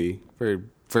movie. Very,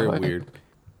 very weird.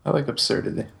 I like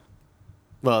absurdity.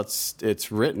 Well,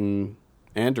 it's written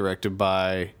and directed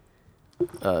by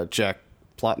Jack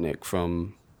Plotnick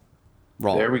from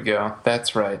Raw. There we go.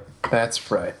 That's right.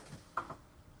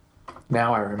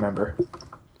 Now I remember.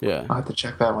 Yeah. I'll have to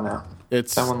check that one out.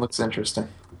 That one looks interesting.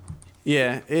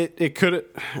 Yeah, it could.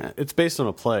 It's based on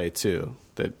a play too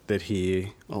that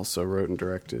he also wrote and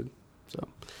directed. So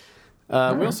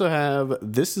we also have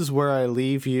This Is Where I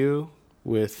Leave You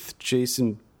with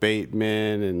Jason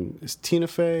Bateman and is Tina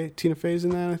Fey. Tina Fey's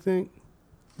in that, I think.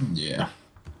 Yeah,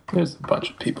 there's a bunch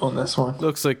of people in this one.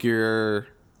 Looks like your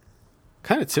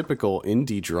kind of typical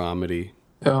indie dramedy.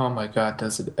 Oh my God,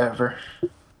 does it ever?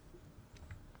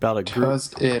 About a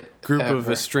group ever. of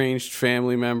estranged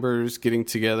family members getting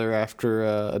together after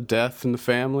a death in the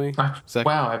family.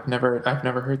 Wow, I've never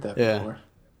heard that before.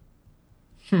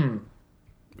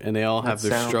 And they all have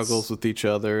their struggles with each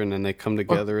other, and then they come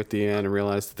together at the end and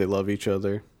realize that they love each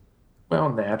other. Well,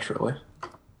 naturally.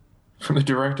 From the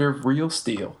director of Real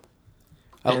Steel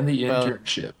and The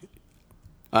Internship.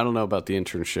 I don't know about The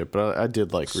Internship, but I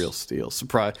did like Real Steel.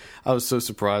 I was so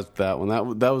surprised with that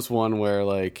one. That was one where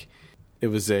like it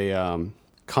was a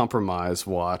compromise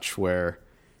watch where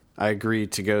I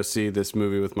agreed to go see this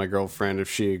movie with my girlfriend if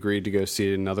she agreed to go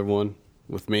see another one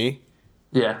with me.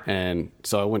 Yeah. And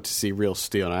so I went to see Real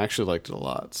Steel, and I actually liked it a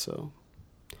lot. So,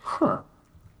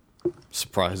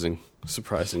 surprisingly.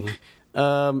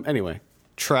 Anyway,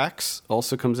 Tracks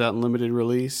also comes out in limited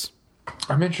release.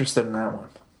 I'm interested in that one.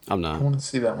 I'm not. I want to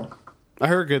see that one. I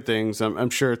heard good things. I'm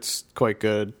sure it's quite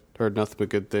good. Heard nothing but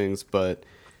good things, but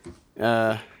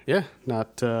yeah,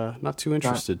 not too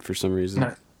interested for some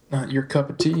reason. Not your cup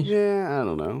of tea. Yeah, I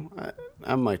don't know.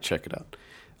 I might check it out.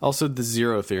 Also, the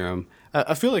Zero Theorem.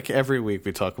 I feel like every week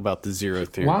we talk about the Zero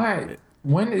Theorem. Why?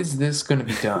 When is this going to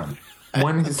be done?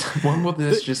 When will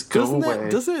this just go away?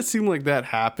 Doesn't it seem like that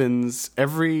happens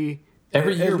every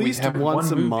year? At least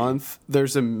once a month.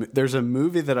 There's a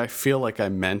movie that I feel like I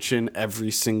mention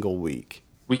every single week.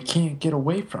 We can't get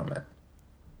away from it.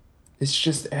 It's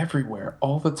just everywhere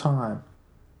all the time.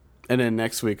 And then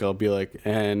next week I'll be like,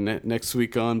 and next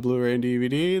week on Blu-ray and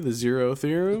DVD, the Zero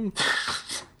Theorem.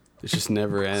 It just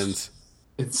never ends.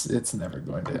 It's never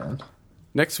going to end.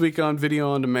 Next week on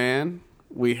Video on Demand,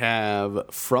 we have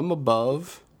From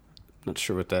Above. Not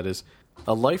sure what that is.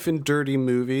 A Life in Dirty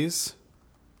Movies.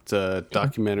 It's a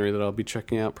documentary that I'll be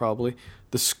checking out probably.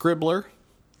 The Scribbler.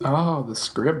 Oh, The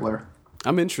Scribbler.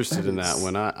 I'm interested in that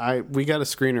one. We got a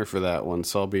screener for that one,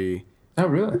 so I'll be. Oh,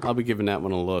 really? I'll be giving that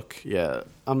one a look. Yeah.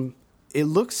 It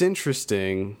looks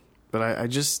interesting, but I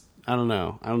don't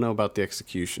know. I don't know about the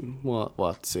execution. We'll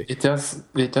have to see. It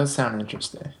does sound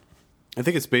interesting. I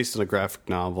think it's based on a graphic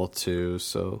novel too,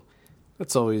 so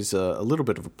that's always a little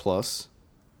bit of a plus.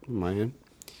 On my end.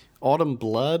 Autumn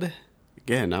Blood.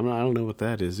 Again, I don't know what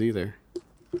that is either.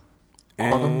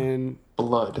 Autumn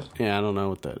Blood. Yeah, I don't know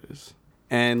what that is.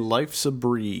 And Life's a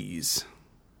Breeze.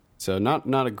 So not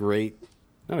a great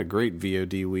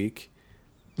VOD week.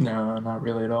 No, not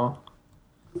really at all.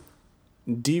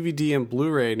 DVD and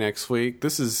Blu-ray next week.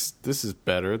 This is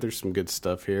better. There's some good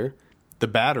stuff here. The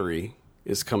Battery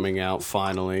is coming out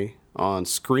finally on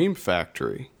Scream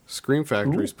Factory. Scream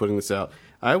Factory is putting this out.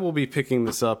 I will be picking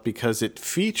this up because it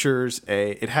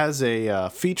has a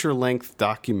feature-length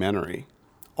documentary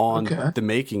on Okay. the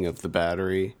making of the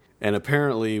battery. And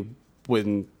apparently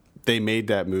when they made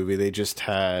that movie, they just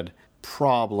had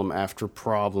problem after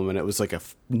problem, and it was like a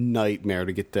nightmare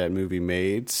to get that movie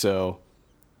made. So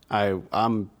I'm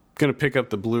going to pick up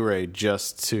the Blu-ray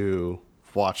just to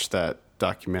watch that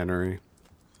documentary.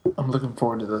 I'm looking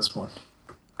forward to this one.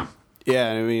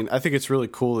 Yeah, I mean, I think it's really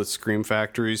cool that Scream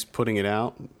Factory's putting it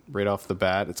out right off the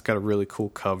bat. It's got a really cool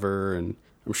cover, and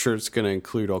I'm sure it's going to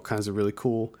include all kinds of really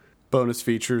cool bonus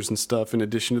features and stuff in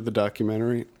addition to the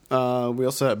documentary. We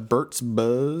also have Burt's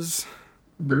Buzz.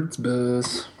 Bird's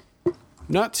Buzz.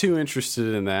 Not too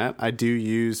interested in that. I do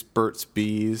use Burt's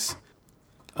Bees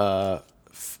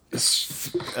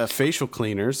facial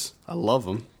cleaners. I love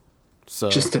them. So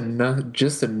Just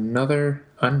another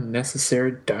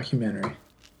unnecessary documentary.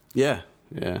 yeah.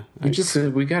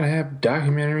 We gotta have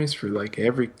documentaries for like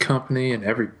every company and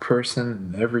every person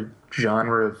and every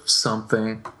genre of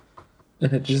something,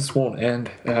 and it just won't end,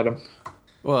 Adam.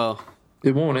 Well,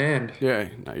 It won't end. yeah,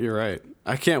 you're right.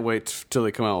 I can't wait till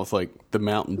they come out with like the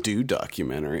Mountain Dew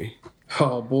documentary,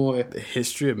 Oh boy, the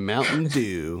history of Mountain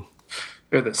Dew.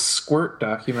 or the Squirt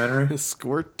documentary. The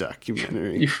Squirt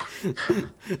documentary.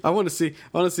 I want to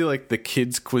see like the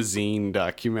kids cuisine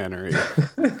documentary.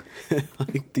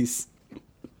 Like these.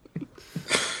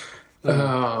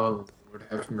 Oh Lord,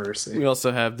 have mercy. We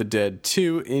also have The Dead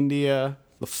 2 India,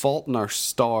 The Fault in Our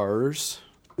Stars.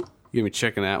 You gonna be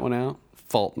checking that one out?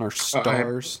 Fault in Our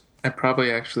Stars. I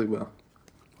probably actually will.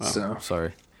 So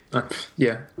Sorry.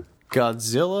 yeah,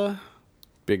 Godzilla,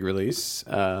 big release.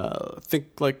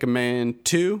 Think Like a Man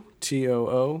 2,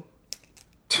 TOO.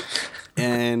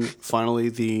 And finally,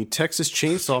 the Texas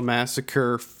Chainsaw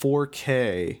Massacre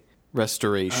 4K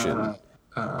restoration.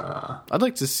 I'd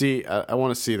like to see. I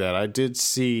want to see that. I did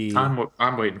see.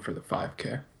 I'm waiting for the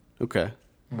 5K. Okay,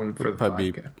 I'm waiting for the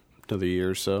probably 5K. another year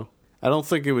or so. I don't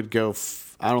think it would go.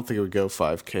 I don't think it would go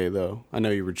 5K though. I know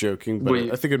you were joking, but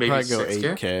Wait, I think it'd maybe probably go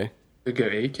 6K? 8K. It go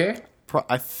 8K.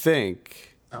 I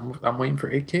think. I'm waiting for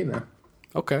 8K then.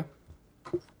 Okay.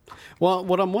 Well,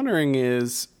 what I'm wondering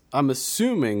is, I'm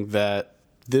assuming that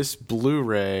this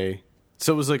Blu-ray,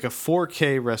 so it was like a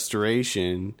 4K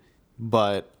restoration,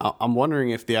 but I'm wondering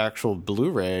if the actual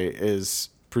Blu-ray is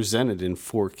presented in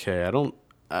 4K.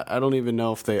 I don't even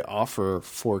know if they offer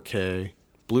 4K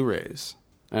Blu-rays.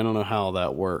 I don't know how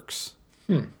that works.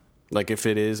 Like if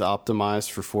it is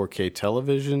optimized for 4K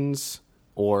televisions,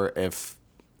 or if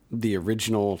the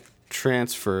original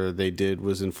transfer they did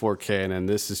was in 4K and then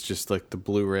this is just like the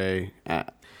Blu-ray.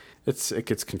 It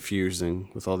gets confusing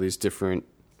with all these different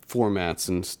formats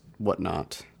and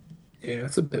whatnot. Yeah,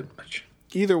 that's a bit much.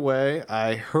 Either way,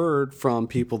 I heard from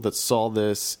people that saw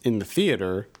this in the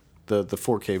theater, the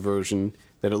 4K version,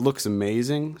 that it looks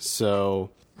amazing. So,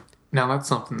 Now that's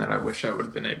something that I wish I would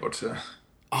have been able to.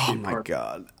 oh my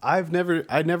god, I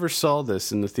never saw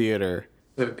this in the theater,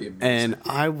 That would be amazing.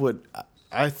 and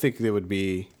I think it would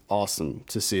be awesome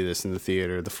to see this in the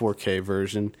theater, the 4K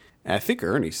version. And I think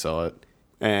Ernie saw it,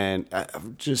 and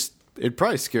it'd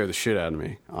probably scare the shit out of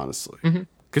me, honestly.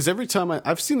 Because every time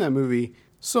I've seen that movie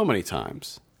so many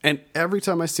times, and every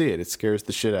time I see it, it scares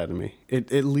the shit out of me.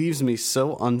 It leaves me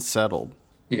so unsettled.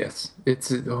 Yes,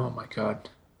 it's oh my god,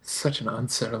 it's such an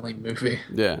unsettling movie.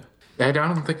 Yeah. I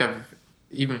don't think I've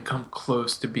even come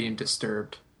close to being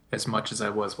disturbed as much as I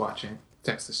was watching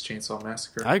Texas Chainsaw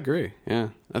Massacre. I agree. Yeah,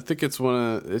 I think it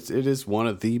is one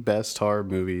of the best horror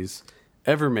movies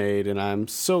ever made, and I'm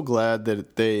so glad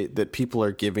that people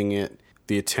are giving it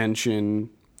the attention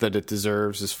that it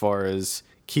deserves as far as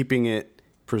keeping it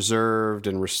preserved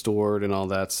and restored and all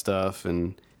that stuff.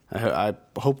 And I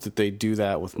hope that they do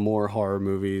that with more horror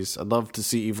movies. I'd love to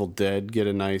see Evil Dead get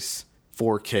a nice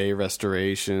 4K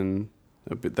restoration.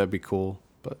 That'd be cool.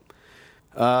 But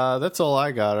that's all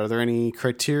I got. Are there any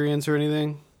criterions or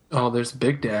anything? Oh, there's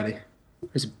Big Daddy.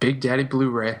 There's Big Daddy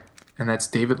Blu-ray, and that's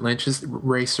David Lynch's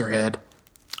Eraserhead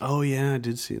Oh yeah, I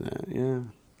did see that. Yeah,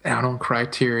 out on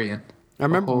Criterion. I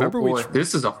remember boy,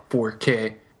 this is a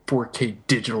 4K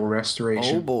digital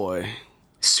restoration. Oh boy.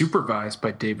 Supervised by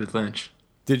David Lynch.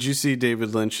 Did you see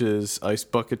David Lynch's Ice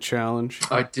Bucket Challenge?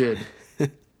 I did.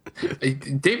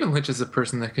 David Lynch is a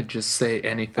person that could just say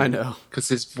anything. I know. Because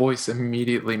his voice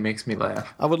immediately makes me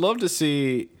laugh. I would love to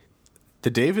see the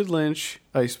David Lynch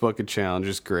Ice Bucket Challenge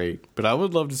is great, but I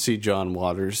would love to see John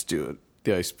Waters do it,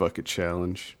 the Ice Bucket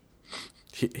Challenge.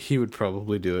 He would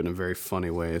probably do it in a very funny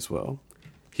way as well.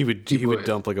 He would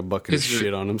dump like a bucket of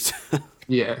shit on himself.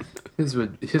 Yeah, his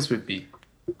would be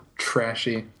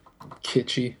trashy,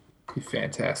 kitschy, be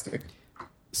fantastic.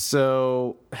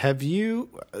 So have you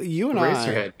and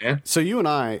Eraserhead, man. So you and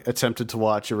I attempted to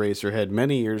watch Eraserhead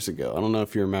many years ago. I don't know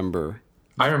if you remember.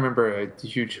 I remember a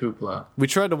huge hoopla. We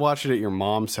tried to watch it at your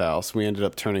mom's house. We ended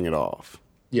up turning it off.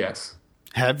 Yes.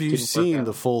 Have you Didn't work seen out.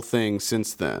 the full thing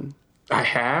since then? I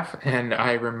have, and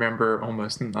I remember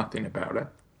almost nothing about it.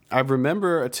 I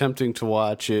remember attempting to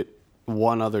watch it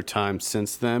one other time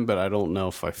since then, but I don't know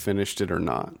if I finished it or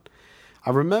not.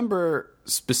 I remember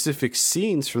specific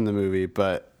scenes from the movie,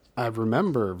 but I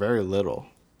remember very little,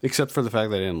 except for the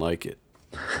fact that I didn't like it.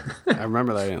 I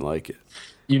remember that I didn't like it.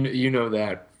 You know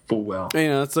that full well. You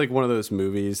know, it's like one of those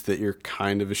movies that you're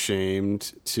kind of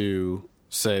ashamed to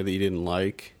say that you didn't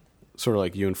like, sort of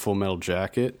like you in Full Metal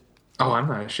Jacket. Oh, I'm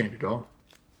not ashamed at all.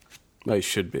 Well, you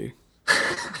should be.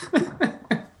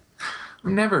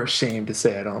 I'm never ashamed to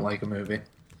say I don't like a movie.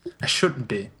 I shouldn't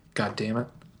be. God damn it.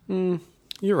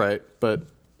 You're right, but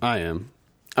I am.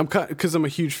 Because I'm a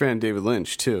huge fan of David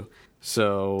Lynch, too.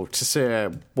 So to say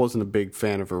I wasn't a big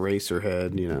fan of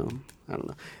Eraserhead, you know, I don't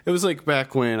know. It was like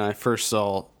back when I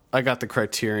got the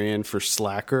Criterion for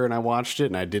Slacker, and I watched it,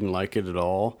 and I didn't like it at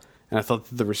all. And I thought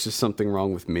that there was just something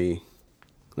wrong with me.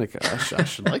 Like, I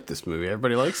should like this movie.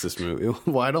 Everybody likes this movie.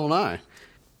 Why don't I?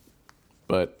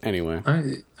 But anyway.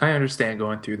 I understand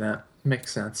going through that.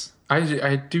 Makes sense. I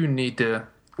need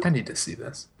to see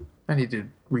this. I need to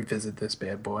revisit this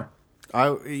bad boy.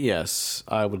 Yes,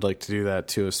 I would like to do that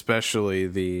too,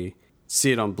 especially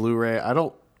see it on Blu-ray. I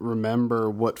don't remember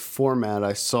what format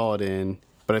I saw it in,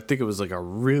 but I think it was like a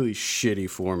really shitty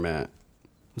format.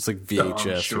 It's like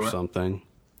VHS sure. or something.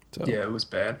 So. Yeah, it was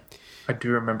bad. I do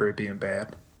remember it being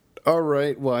bad. All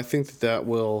right, well, I think that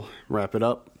will wrap it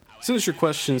up. Send us your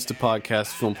questions to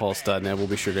podcast@filmpulse.net. We'll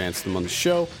be sure to answer them on the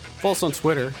show. Follow us on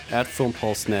Twitter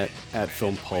 @FilmPulseNet,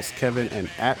 @FilmPulseKevin, and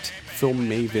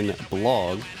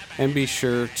 @FilmMavenBlog. And be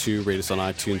sure to rate us on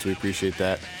iTunes. We appreciate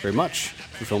that very much.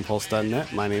 For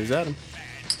FilmPulse.net, my name's Adam.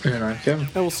 And I'm Kevin.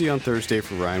 And we'll see you on Thursday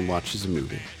for Ryan Watches a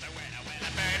Movie.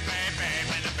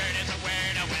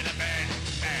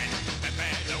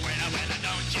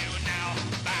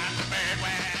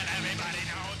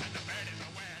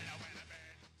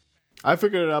 I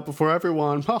figured it out before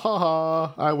everyone. Ha ha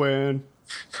ha. I win.